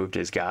he removed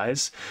his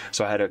guys.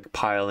 So I had to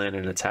pile in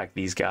and attack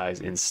these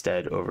guys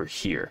instead over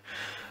here.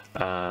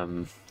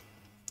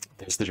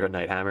 There's the Dread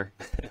Knight hammer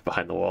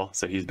behind the wall,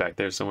 so he's back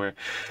there somewhere.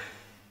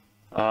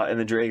 And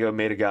then Drago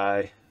made a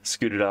guy,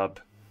 scooted up,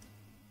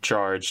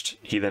 charged.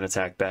 He then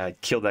attacked back,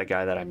 killed that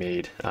guy that I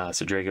made.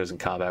 So Drago's in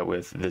combat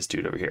with this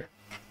dude over here.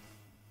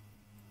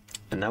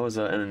 And that was,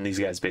 and then these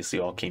guys basically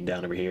all came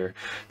down over here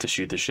to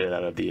shoot the shit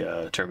out of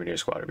the Terminator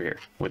squad over here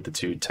with the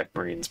 2 Tech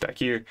Marines back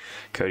here.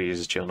 Cody is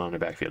just chilling on a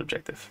backfield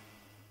objective.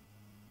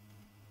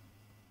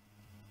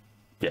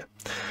 Yeah.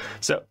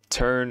 So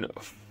turn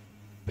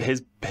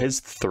his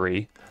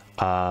 3.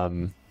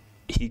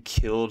 He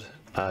killed,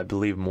 I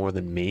believe, more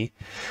than me.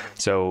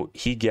 So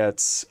he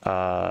gets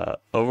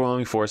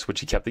overwhelming force,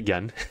 which he kept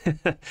again,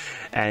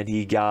 and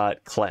he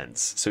got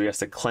cleanse. So he has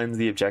to cleanse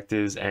the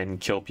objectives and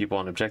kill people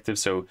on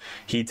objectives. So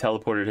he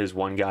teleported his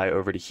one guy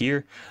over to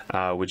here,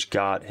 which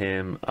got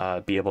him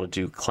be able to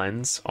do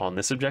cleanse on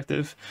this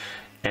objective.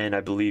 And I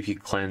believe he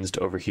cleansed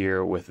over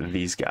here with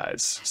these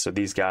guys. So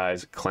these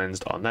guys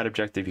cleansed on that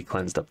objective. He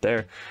cleansed up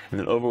there. And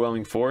then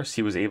overwhelming force,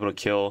 he was able to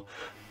kill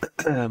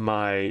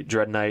my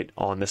Dread Knight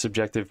on this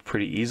objective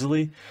pretty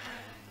easily.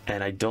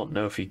 And I don't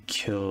know if he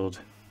killed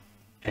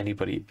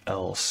anybody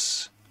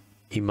else.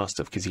 He must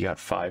have, because he got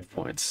 5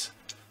 points.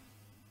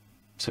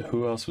 So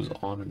who else was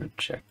on an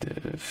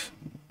objective?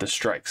 The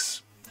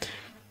strikes.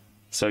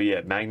 So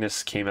yeah,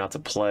 Magnus came out to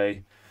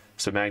play.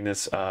 So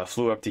Magnus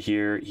flew up to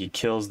here. He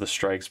kills the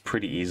strikes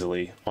pretty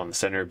easily on the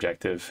center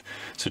objective.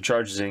 So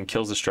charges in,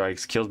 kills the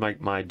strikes, kills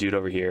my dude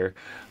over here,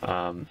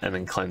 and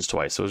then cleanse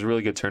twice. So it was a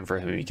really good turn for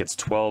him. He gets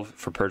 12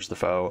 for Purge the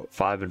Foe,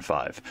 5 and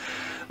 5.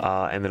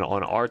 And then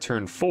on our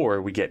turn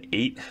 4, we get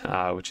 8,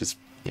 which is,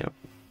 you know,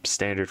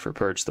 standard for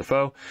Purge the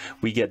Foe.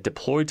 We get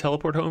deploy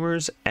teleport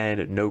homers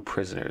and no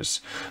prisoners.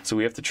 So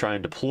we have to try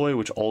and deploy,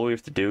 which all we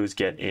have to do is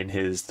get in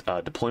his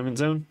deployment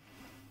zone.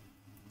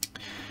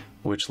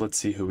 Which, let's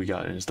see who we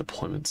got in his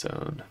deployment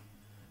zone.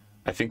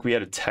 I think we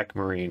had a Tech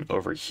Marine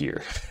over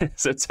here.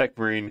 So Tech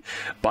Marine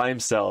by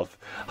himself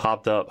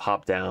hopped up,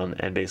 hopped down,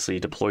 and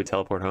basically deployed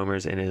teleport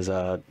homers in his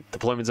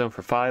deployment zone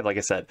for 5. Like I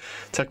said,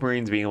 Tech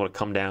Marines being able to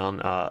come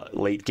down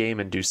late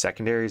game and do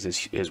secondaries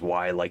is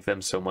why I like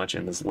them so much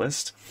in this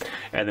list.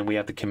 And then we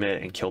have to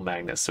commit and kill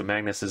Magnus. So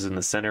Magnus is in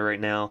the center right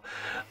now.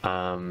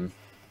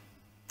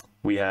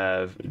 We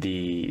have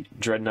the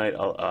Dread Knight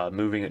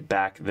moving it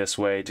back this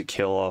way to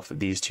kill off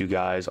these 2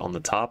 guys on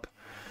the top.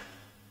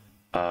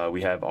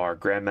 We have our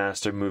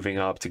Grandmaster moving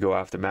up to go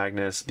after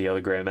Magnus. The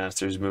other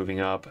Grandmaster is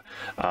moving up.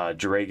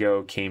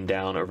 Drago came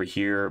down over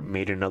here,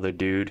 made another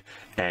dude,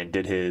 and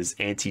did his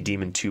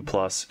Anti-Demon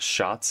 2+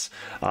 shots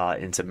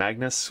into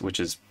Magnus, which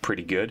is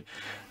pretty good.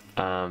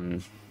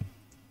 And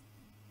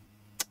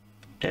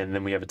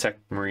then we have a Tech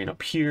Marine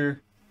up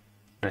here.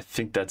 I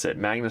think that's it.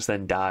 Magnus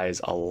then dies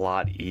a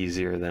lot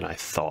easier than I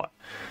thought.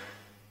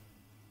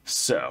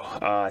 So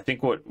I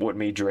think what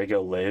made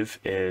Drago live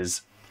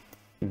is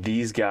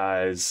these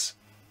guys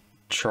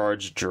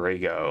charged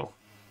Drago.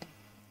 I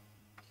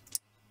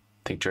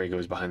think Drago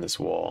was behind this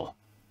wall.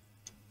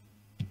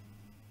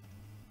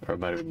 Or it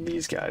might have been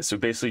these guys. So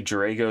basically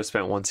Drago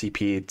spent 1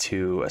 CP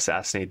to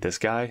assassinate this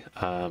guy,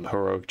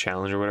 Heroic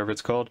Challenge or whatever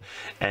it's called,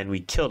 and we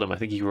killed him. I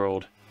think he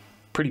rolled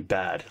pretty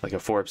bad, like a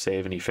 4-up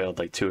save, and he failed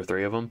like 2 or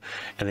 3 of them,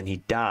 and then he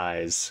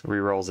dies,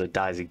 re-rolls it,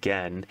 dies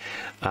again.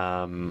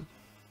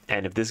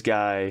 And if this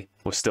guy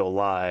was still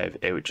alive,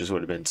 it would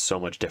have been so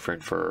much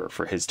different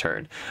for his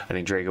turn. I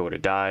think Drago would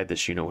have died,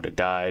 this unit would have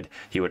died,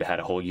 he would have had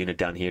a whole unit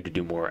down here to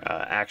do more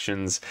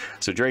actions.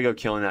 So Drago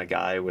killing that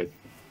guy with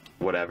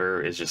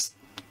whatever is just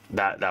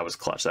that was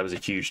clutch. That was a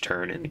huge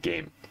turn in the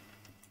game.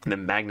 And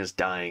then Magnus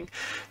dying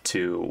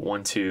to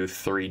 1, 2,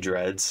 3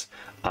 dreads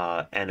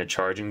and a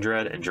charging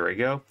dread and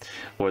Drago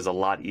was a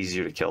lot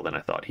easier to kill than I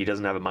thought. He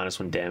doesn't have a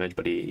 -1 damage,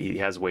 but he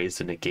has ways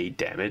to negate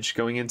damage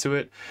going into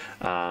it.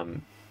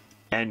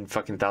 And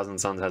fucking Thousand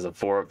Suns has a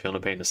 4-up Feel No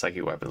Pain to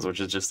Psychic Weapons, which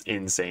is just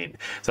insane.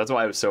 So that's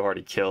why it was so hard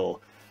to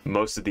kill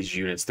most of these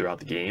units throughout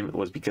the game,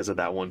 was because of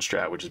that one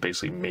strat, which is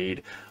basically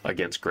made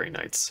against Grey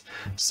Knights.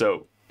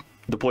 So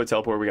deploy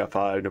teleport, we got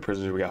 5. No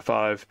prisoners, we got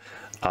 5.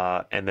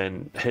 And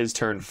then his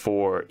turn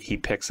 4, he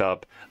picks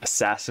up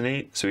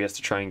assassinate, so he has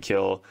to try and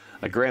kill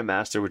a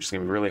Grandmaster, which is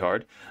going to be really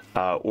hard,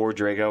 or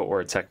Drago,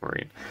 or a Tech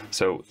Marine.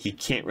 So he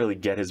can't really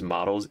get his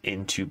models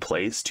into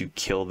place to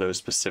kill those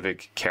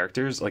specific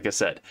characters. Like I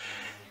said,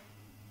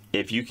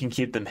 if you can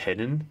keep them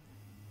hidden,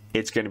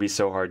 it's going to be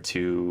so hard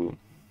to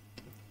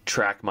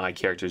track my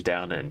characters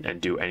down and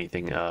do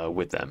anything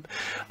with them.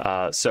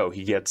 So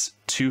he gets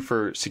 2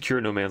 for secure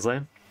no man's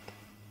land,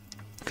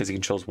 because he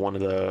controls one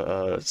of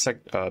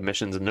the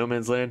missions in no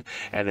man's land,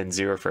 and then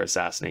 0 for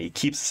assassinate. He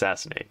keeps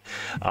assassinate.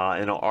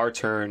 And on our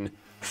turn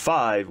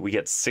 5, we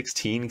get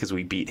 16 because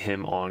we beat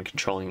him on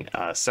controlling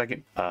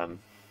second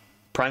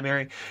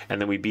primary, and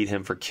then we beat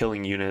him for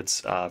killing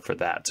units for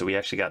that. So we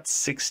actually got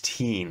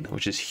 16,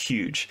 which is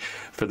huge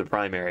for the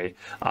primary.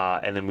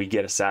 And then we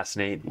get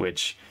assassinate,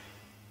 which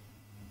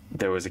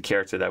there was a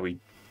character that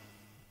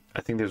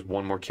I think there's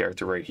one more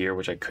character right here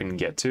which I couldn't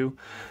get to,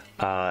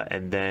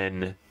 and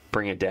then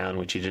bring it down,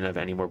 which he didn't have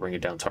any more bring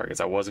it down targets.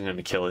 I wasn't going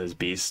to kill his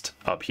beast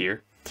up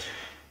here.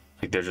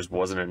 Like, there just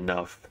wasn't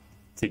enough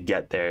to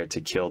get there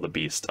to kill the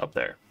beast up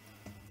there.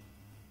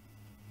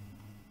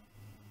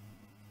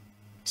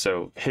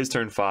 So his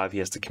turn 5, he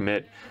has to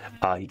commit.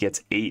 He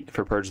gets 8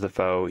 for Purge the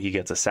Foe. He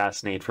gets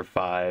assassinate for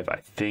 5. I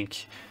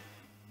think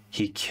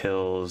he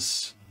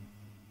kills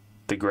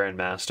the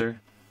Grandmaster.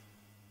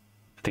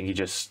 I think he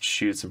just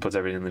shoots and puts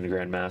everything in the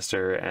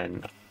Grandmaster,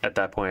 and at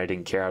that point I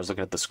didn't care. I was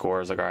looking at the score. I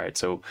was like, all right,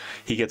 so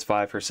he gets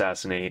 5 for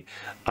assassinate,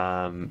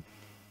 and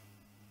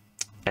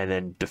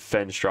then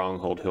defend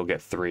stronghold, he'll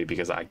get 3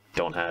 because I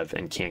don't have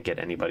and can't get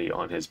anybody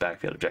on his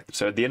backfield objective.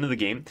 So at the end of the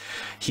game,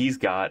 he's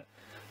got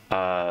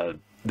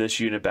this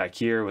unit back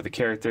here with a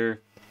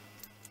character,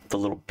 the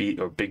little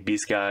big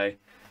beast guy,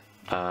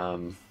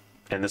 and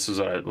this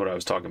is what I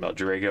was talking about,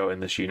 Drago in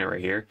this unit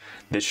right here.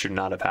 This should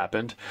not have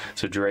happened.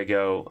 So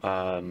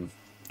Drago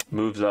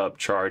moves up,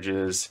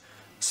 charges,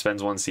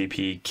 spends 1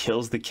 CP,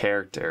 kills the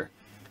character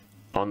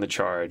on the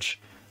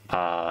charge,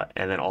 and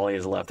then all he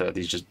has left are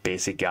these just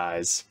basic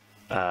guys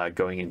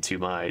going into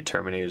my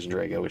Terminators and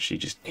Drago, which he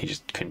just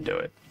couldn't do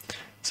it.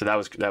 So that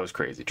was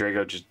crazy.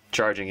 Drago just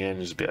charging in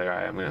and just be like, all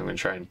right, I'm gonna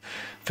try and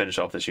finish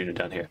off this unit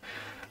down here.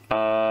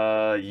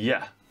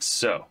 Yeah.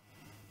 So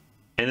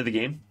end of the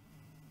game,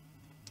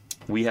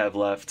 we have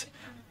left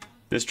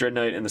this Dread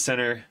Knight in the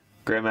center,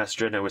 Grandmaster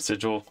Dread Knight with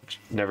Sigil, which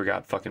never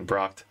got fucking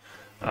procced.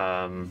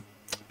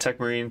 Tech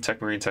Marine,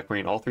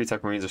 all 3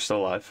 Tech Marines are still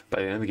alive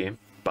by the end of the game,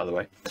 by the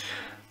way.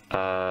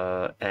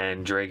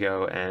 And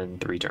Drago and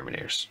 3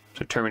 Terminators.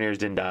 So Terminators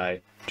didn't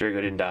die,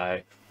 Drago didn't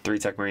die, 3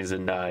 Tech Marines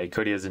didn't die,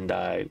 Codias didn't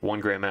die,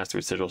 1 Grandmaster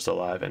with Sigil still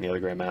alive, and the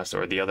other Grandmaster,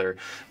 or the other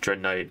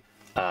Dread Knight,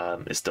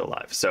 is still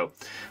alive. So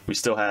we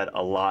still had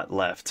a lot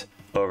left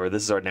over.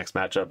 This is our next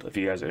matchup if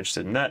you guys are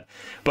interested in that,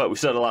 but we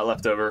still had a lot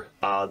left over.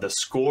 The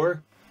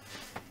score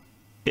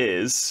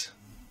is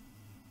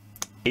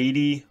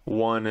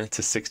 81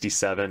 to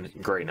 67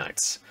 Grey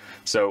Knights.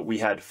 So we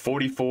had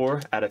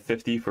 44 out of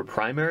 50 for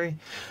primary.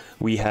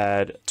 We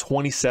had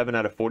 27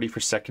 out of 40 for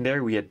secondary.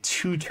 We had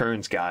 2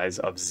 turns, guys,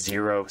 of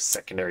 0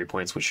 secondary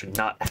points, which should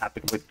not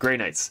happen with Grey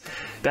Knights.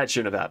 That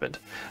shouldn't have happened.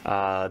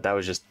 That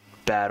was just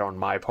bad on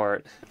my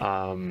part.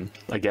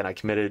 Again, I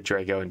committed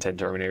Drago and 10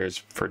 Terminators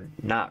for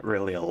not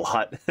really a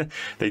lot.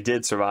 They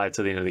did survive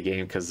to the end of the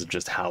game because of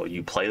just how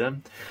you play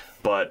them,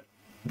 but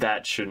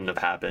that shouldn't have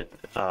happened.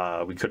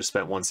 We could have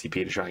spent 1 CP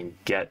to try and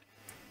get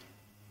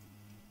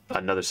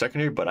another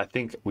secondary, but I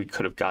think we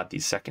could have got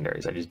these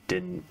secondaries. I just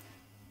didn't.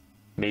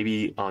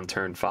 Maybe on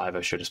turn 5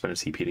 I should have spent a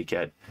CP to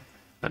get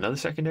another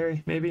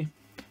secondary, maybe.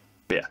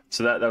 But yeah,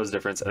 so that was the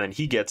difference. And then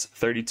he gets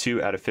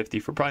 32 out of 50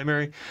 for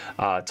primary,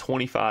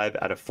 25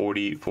 out of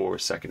 40 for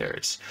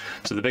secondaries.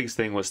 So the biggest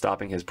thing was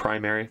stopping his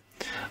primary.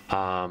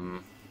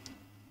 And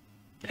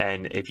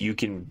if you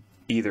can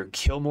either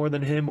kill more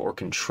than him or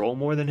control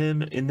more than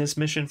him in this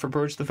mission for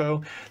Purge the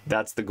Foe,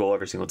 that's the goal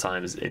every single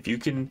time. Is if you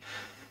can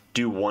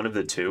do one of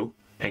the two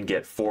and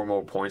get 4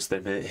 more points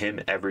than him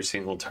every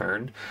single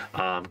turn,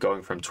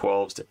 going from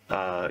 12s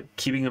to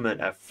keeping him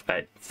at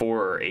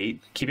 4 or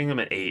 8, keeping him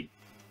at 8,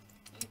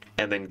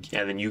 and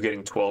then you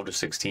getting 12 to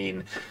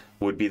 16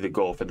 would be the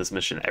goal for this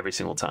mission every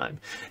single time.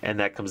 And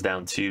that comes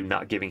down to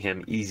not giving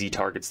him easy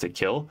targets to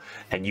kill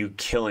and you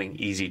killing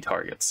easy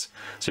targets.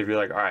 So if you're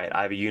like, all right,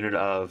 I have a unit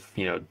of,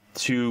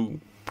 2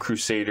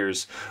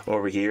 Crusaders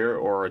over here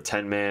or a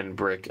 10-man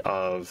brick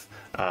of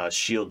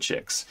shield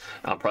chicks,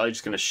 I'm probably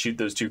just going to shoot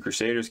those 2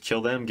 Crusaders,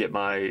 kill them, get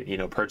my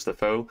Purge the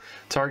Foe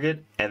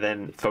target, and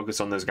then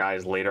focus on those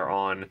guys later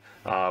on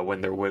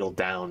when they're whittled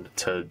down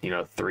to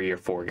 3 or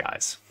 4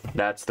 guys.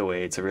 That's the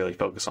way to really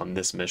focus on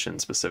this mission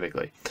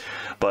specifically.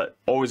 But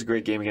always a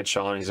great game against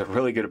Sean. He's a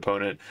really good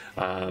opponent,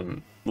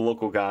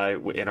 local guy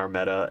in our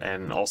meta,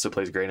 and also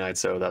plays Grey Knight,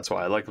 so that's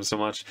why I like him so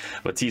much.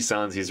 But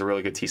T-Suns, he's a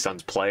really good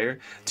T-Suns player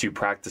to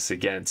practice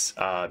against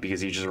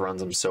because he just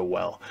runs them so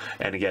well.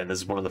 And again, this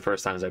is one of the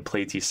first times I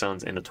played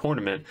T-Suns in a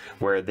tournament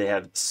where they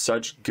have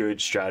such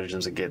good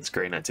stratagems against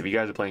Grey Knights. If you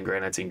guys are playing Grey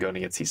Knights and going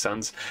against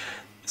T-Suns,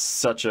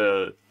 such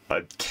a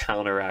a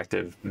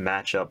counteractive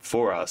matchup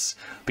for us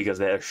because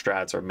their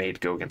strats are made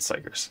to go against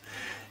Psykers.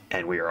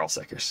 And we are all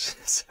Psykers,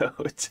 so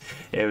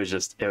it was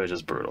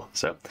just brutal.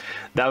 So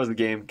that was the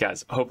game,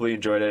 guys. Hopefully you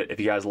enjoyed it. If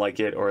you guys like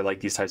it or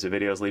like these types of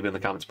videos, leave it in the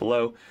comments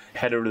below.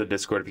 Head over to the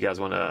Discord if you guys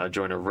want to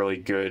join a really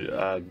good,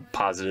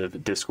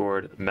 positive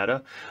Discord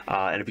meta.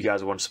 And if you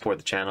guys want to support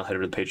the channel, head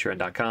over to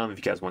Patreon.com. If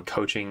you guys want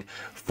coaching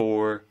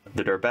for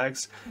the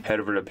Dirtbags, head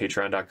over to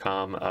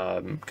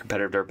Patreon.com,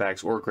 competitive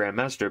Dirtbags or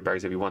Grandmaster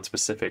Dirtbags. If you want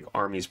specific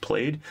armies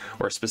played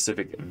or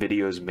specific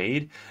videos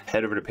made,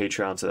 head over to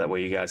Patreon so that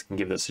way you guys can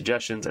give those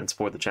suggestions and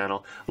support the channel.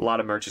 A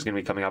lot of merch is going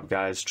to be coming up,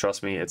 guys.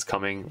 Trust me, it's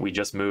coming. We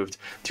just moved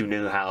to a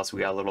new house.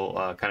 We got a little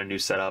kind of new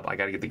setup. I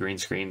got to get the green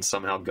screen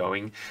somehow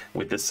going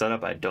with this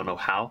setup. I don't know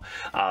how,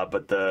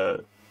 but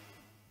the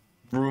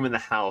room in the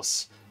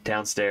house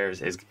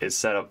downstairs is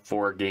set up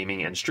for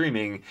gaming and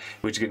streaming,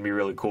 which is going to be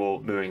really cool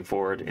moving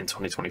forward in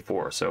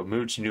 2024. So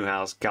moved to new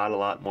house, got a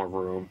lot more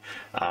room.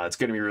 It's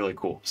going to be really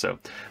cool. So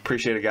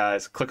appreciate it,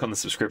 guys. Click on the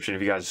subscription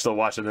if you guys are still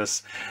watching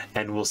this,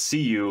 and we'll see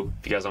you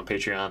if you guys on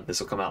Patreon. This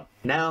will come out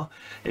now.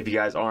 If you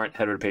guys aren't,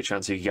 head over to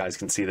Patreon so you guys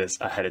can see this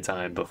ahead of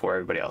time before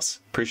everybody else.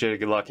 Appreciate it.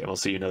 Good luck, and we'll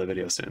see you in another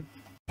video soon.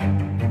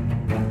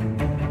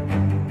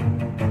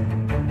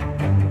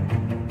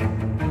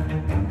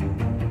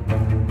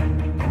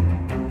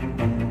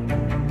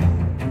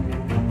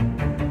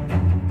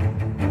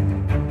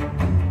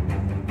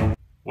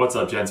 What's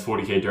up, gents?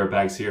 40k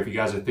Dirtbags here. If you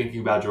guys are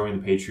thinking about joining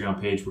the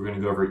Patreon page, we're going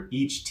to go over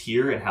each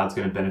tier and how it's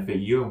going to benefit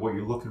you and what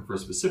you're looking for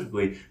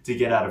specifically to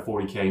get out of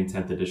 40k in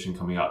 10th edition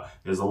coming up.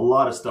 There's a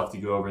lot of stuff to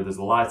go over. There's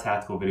a lot of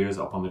tactical videos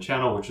up on the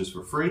channel, which is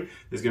for free.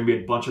 There's going to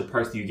be a bunch of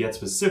perks that you get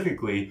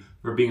specifically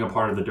for being a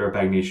part of the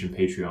Dirtbag Nation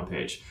Patreon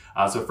page.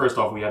 So first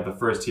off, we have the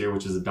first tier,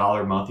 which is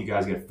 $1 a month. You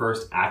guys get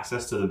first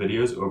access to the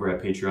videos over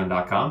at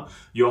patreon.com.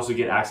 You also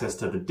get access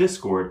to the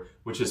Discord,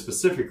 which is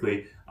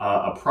specifically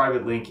a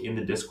private link in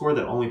the Discord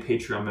that only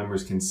Patreon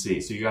members can see.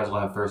 So you guys will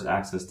have first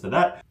access to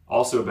that.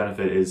 Also a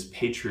benefit is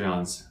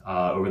Patreons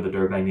over the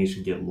Dirtbag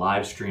Nation get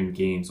live streamed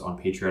games on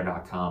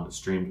patreon.com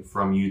streamed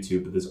from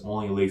YouTube, but there's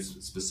only links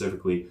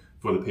specifically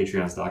for the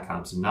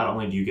patreons.com. So not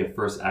only do you get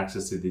first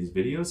access to these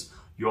videos,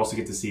 you also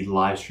get to see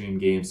live stream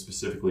games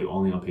specifically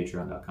only on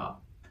patreon.com.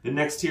 The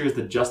next tier is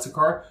the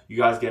Justicar. You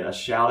guys get a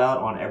shout out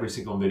on every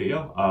single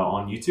video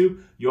on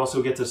YouTube. You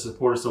also get to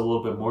support us a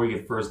little bit more. You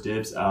get first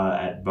dibs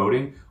at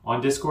voting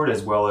on Discord,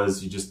 as well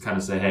as you just kind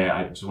of say, hey,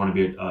 I just want to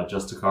be a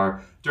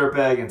Justicar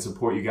Dirtbag and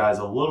support you guys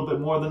a little bit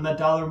more than that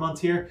 $1 a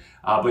month tier.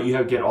 But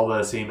you get all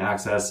the same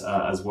access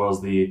as well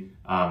as the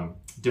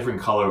different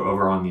color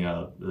over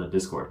on the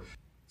Discord.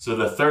 So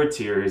the third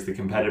tier is the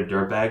competitive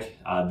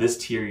Dirtbag. This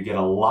tier, you get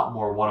a lot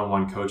more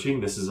one-on-one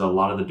coaching. This is a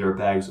lot of the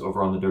Dirtbags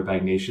over on the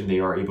Dirtbag Nation. They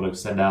are able to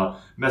send out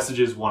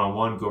messages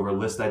one-on-one, go over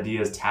list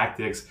ideas,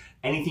 tactics,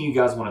 anything you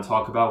guys want to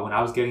talk about. When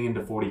I was getting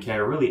into 40K,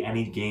 or really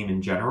any game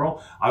in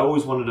general, I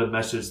always wanted to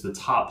message the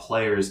top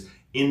players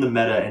in the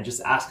meta and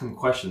just ask them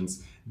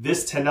questions.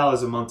 This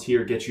 $10 a month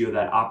tier gets you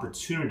that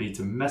opportunity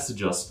to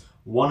message us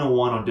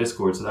one-on-one on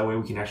Discord, so that way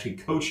we can actually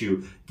coach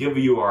you, give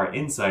you our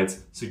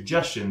insights,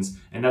 suggestions,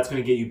 and that's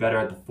going to get you better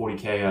at the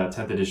 40k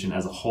 10th edition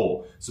as a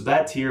whole. So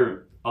that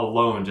tier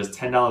alone, just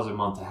 $10 a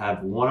month to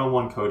have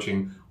one-on-one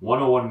coaching,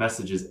 one-on-one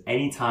messages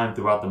anytime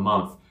throughout the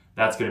month,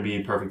 that's going to be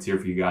a perfect tier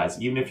for you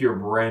guys. Even if you're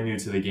brand new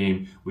to the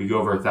game, we go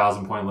over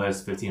 1,000 point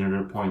list,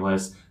 1,500 point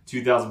list,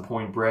 2,000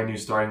 point brand new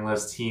starting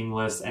list, team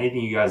list,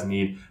 anything you guys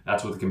need.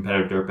 That's what the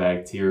competitive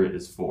Dirtbag tier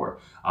is for.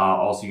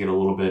 Also, you get a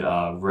little bit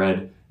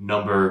red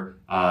number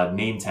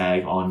name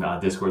tag on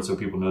Discord, so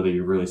people know that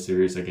you're really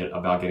serious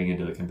about getting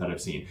into the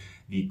competitive scene.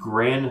 The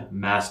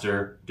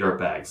Grandmaster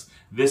Dirtbags.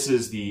 This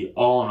is the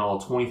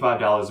all-in-all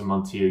 $25 a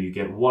month tier. You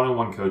get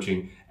one-on-one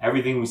coaching,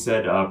 everything we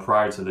said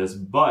prior to this,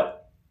 but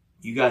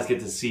you guys get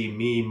to see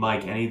me,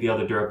 Mike, any of the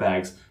other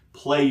Dirtbags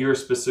play your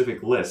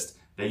specific list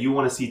that you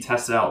want to see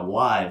tested out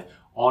live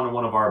on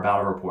one of our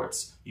battle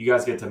reports. You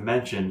guys get to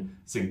mention,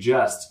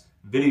 suggest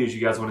videos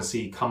you guys want to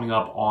see coming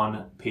up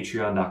on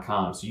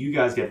patreon.com. So you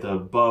guys get the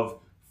above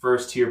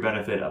first tier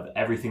benefit of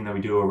everything that we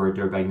do over at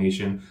Dirtbag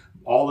Nation.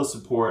 All the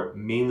support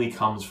mainly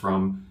comes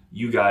from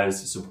you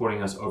guys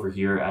supporting us over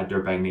here at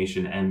Dirtbag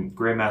Nation. And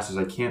Grandmasters,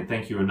 I can't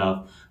thank you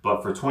enough,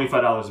 but for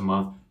 $25 a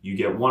month, you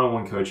get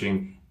one-on-one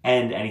coaching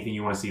and anything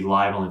you want to see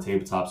live on the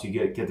tabletop. So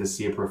you get to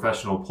see a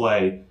professional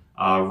play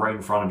right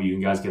in front of you.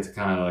 You guys get to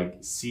kind of like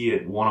see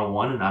it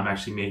one-on-one, and I'm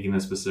actually making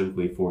this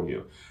specifically for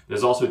you.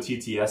 There's also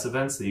TTS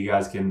events that you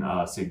guys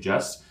can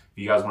suggest. If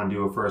you guys want to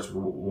do a first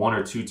 1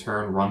 or 2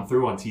 turn run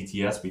through on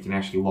TTS, we can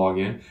actually log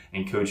in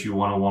and coach you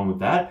one-on-one with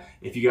that.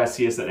 If you guys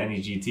see us at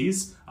any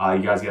GTs,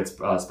 you guys get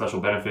special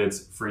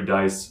benefits, free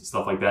dice,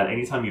 stuff like that.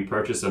 Anytime you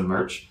purchase a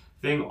merch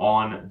thing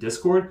on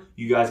Discord,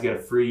 you guys get a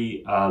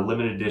free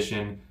limited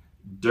edition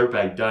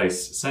Dirtbag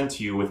dice sent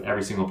to you with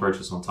every single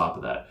purchase on top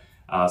of that.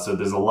 So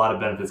there's a lot of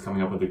benefits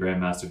coming up with the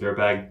Grandmaster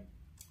Dirtbag.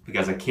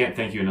 Because I can't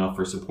thank you enough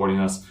for supporting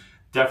us.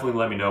 Definitely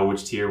let me know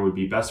which tier would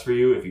be best for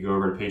you if you go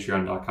over to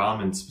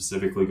patreon.com and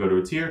specifically go to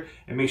a tier.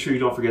 And make sure you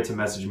don't forget to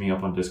message me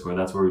up on Discord.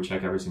 That's where we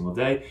check every single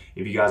day.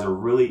 If you guys are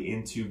really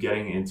into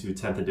getting into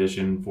 10th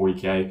edition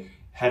 40k,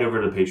 head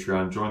over to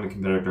Patreon, join the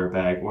competitive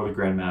Dirtbag or the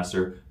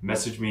Grandmaster.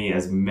 Message me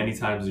as many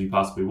times as you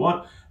possibly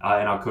want,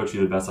 and I'll coach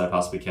you the best I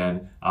possibly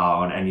can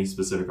on any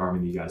specific army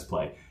that you guys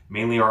play.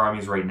 Mainly our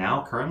armies right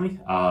now, currently,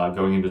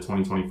 going into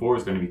 2024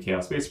 is going to be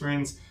Chaos Space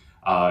Marines,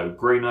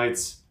 Grey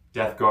Knights,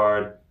 Death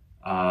Guard,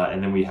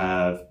 and then we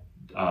have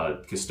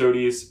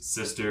Custodes,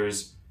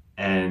 Sisters,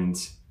 and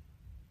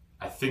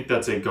I think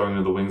that's it going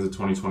into the wings of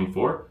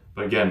 2024.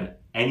 But again,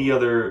 any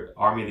other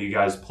army that you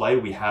guys play,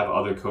 we have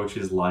other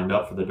coaches lined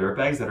up for the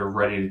Dirtbags that are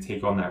ready to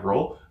take on that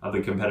role of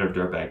the competitive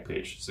Dirtbag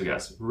page. So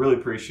guys, really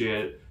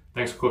appreciate it.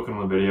 Thanks for clicking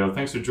on the video.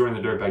 Thanks for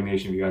joining the Dirtbag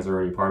Nation if you guys are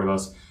already part of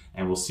us.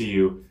 And we'll see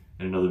you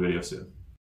in another video soon.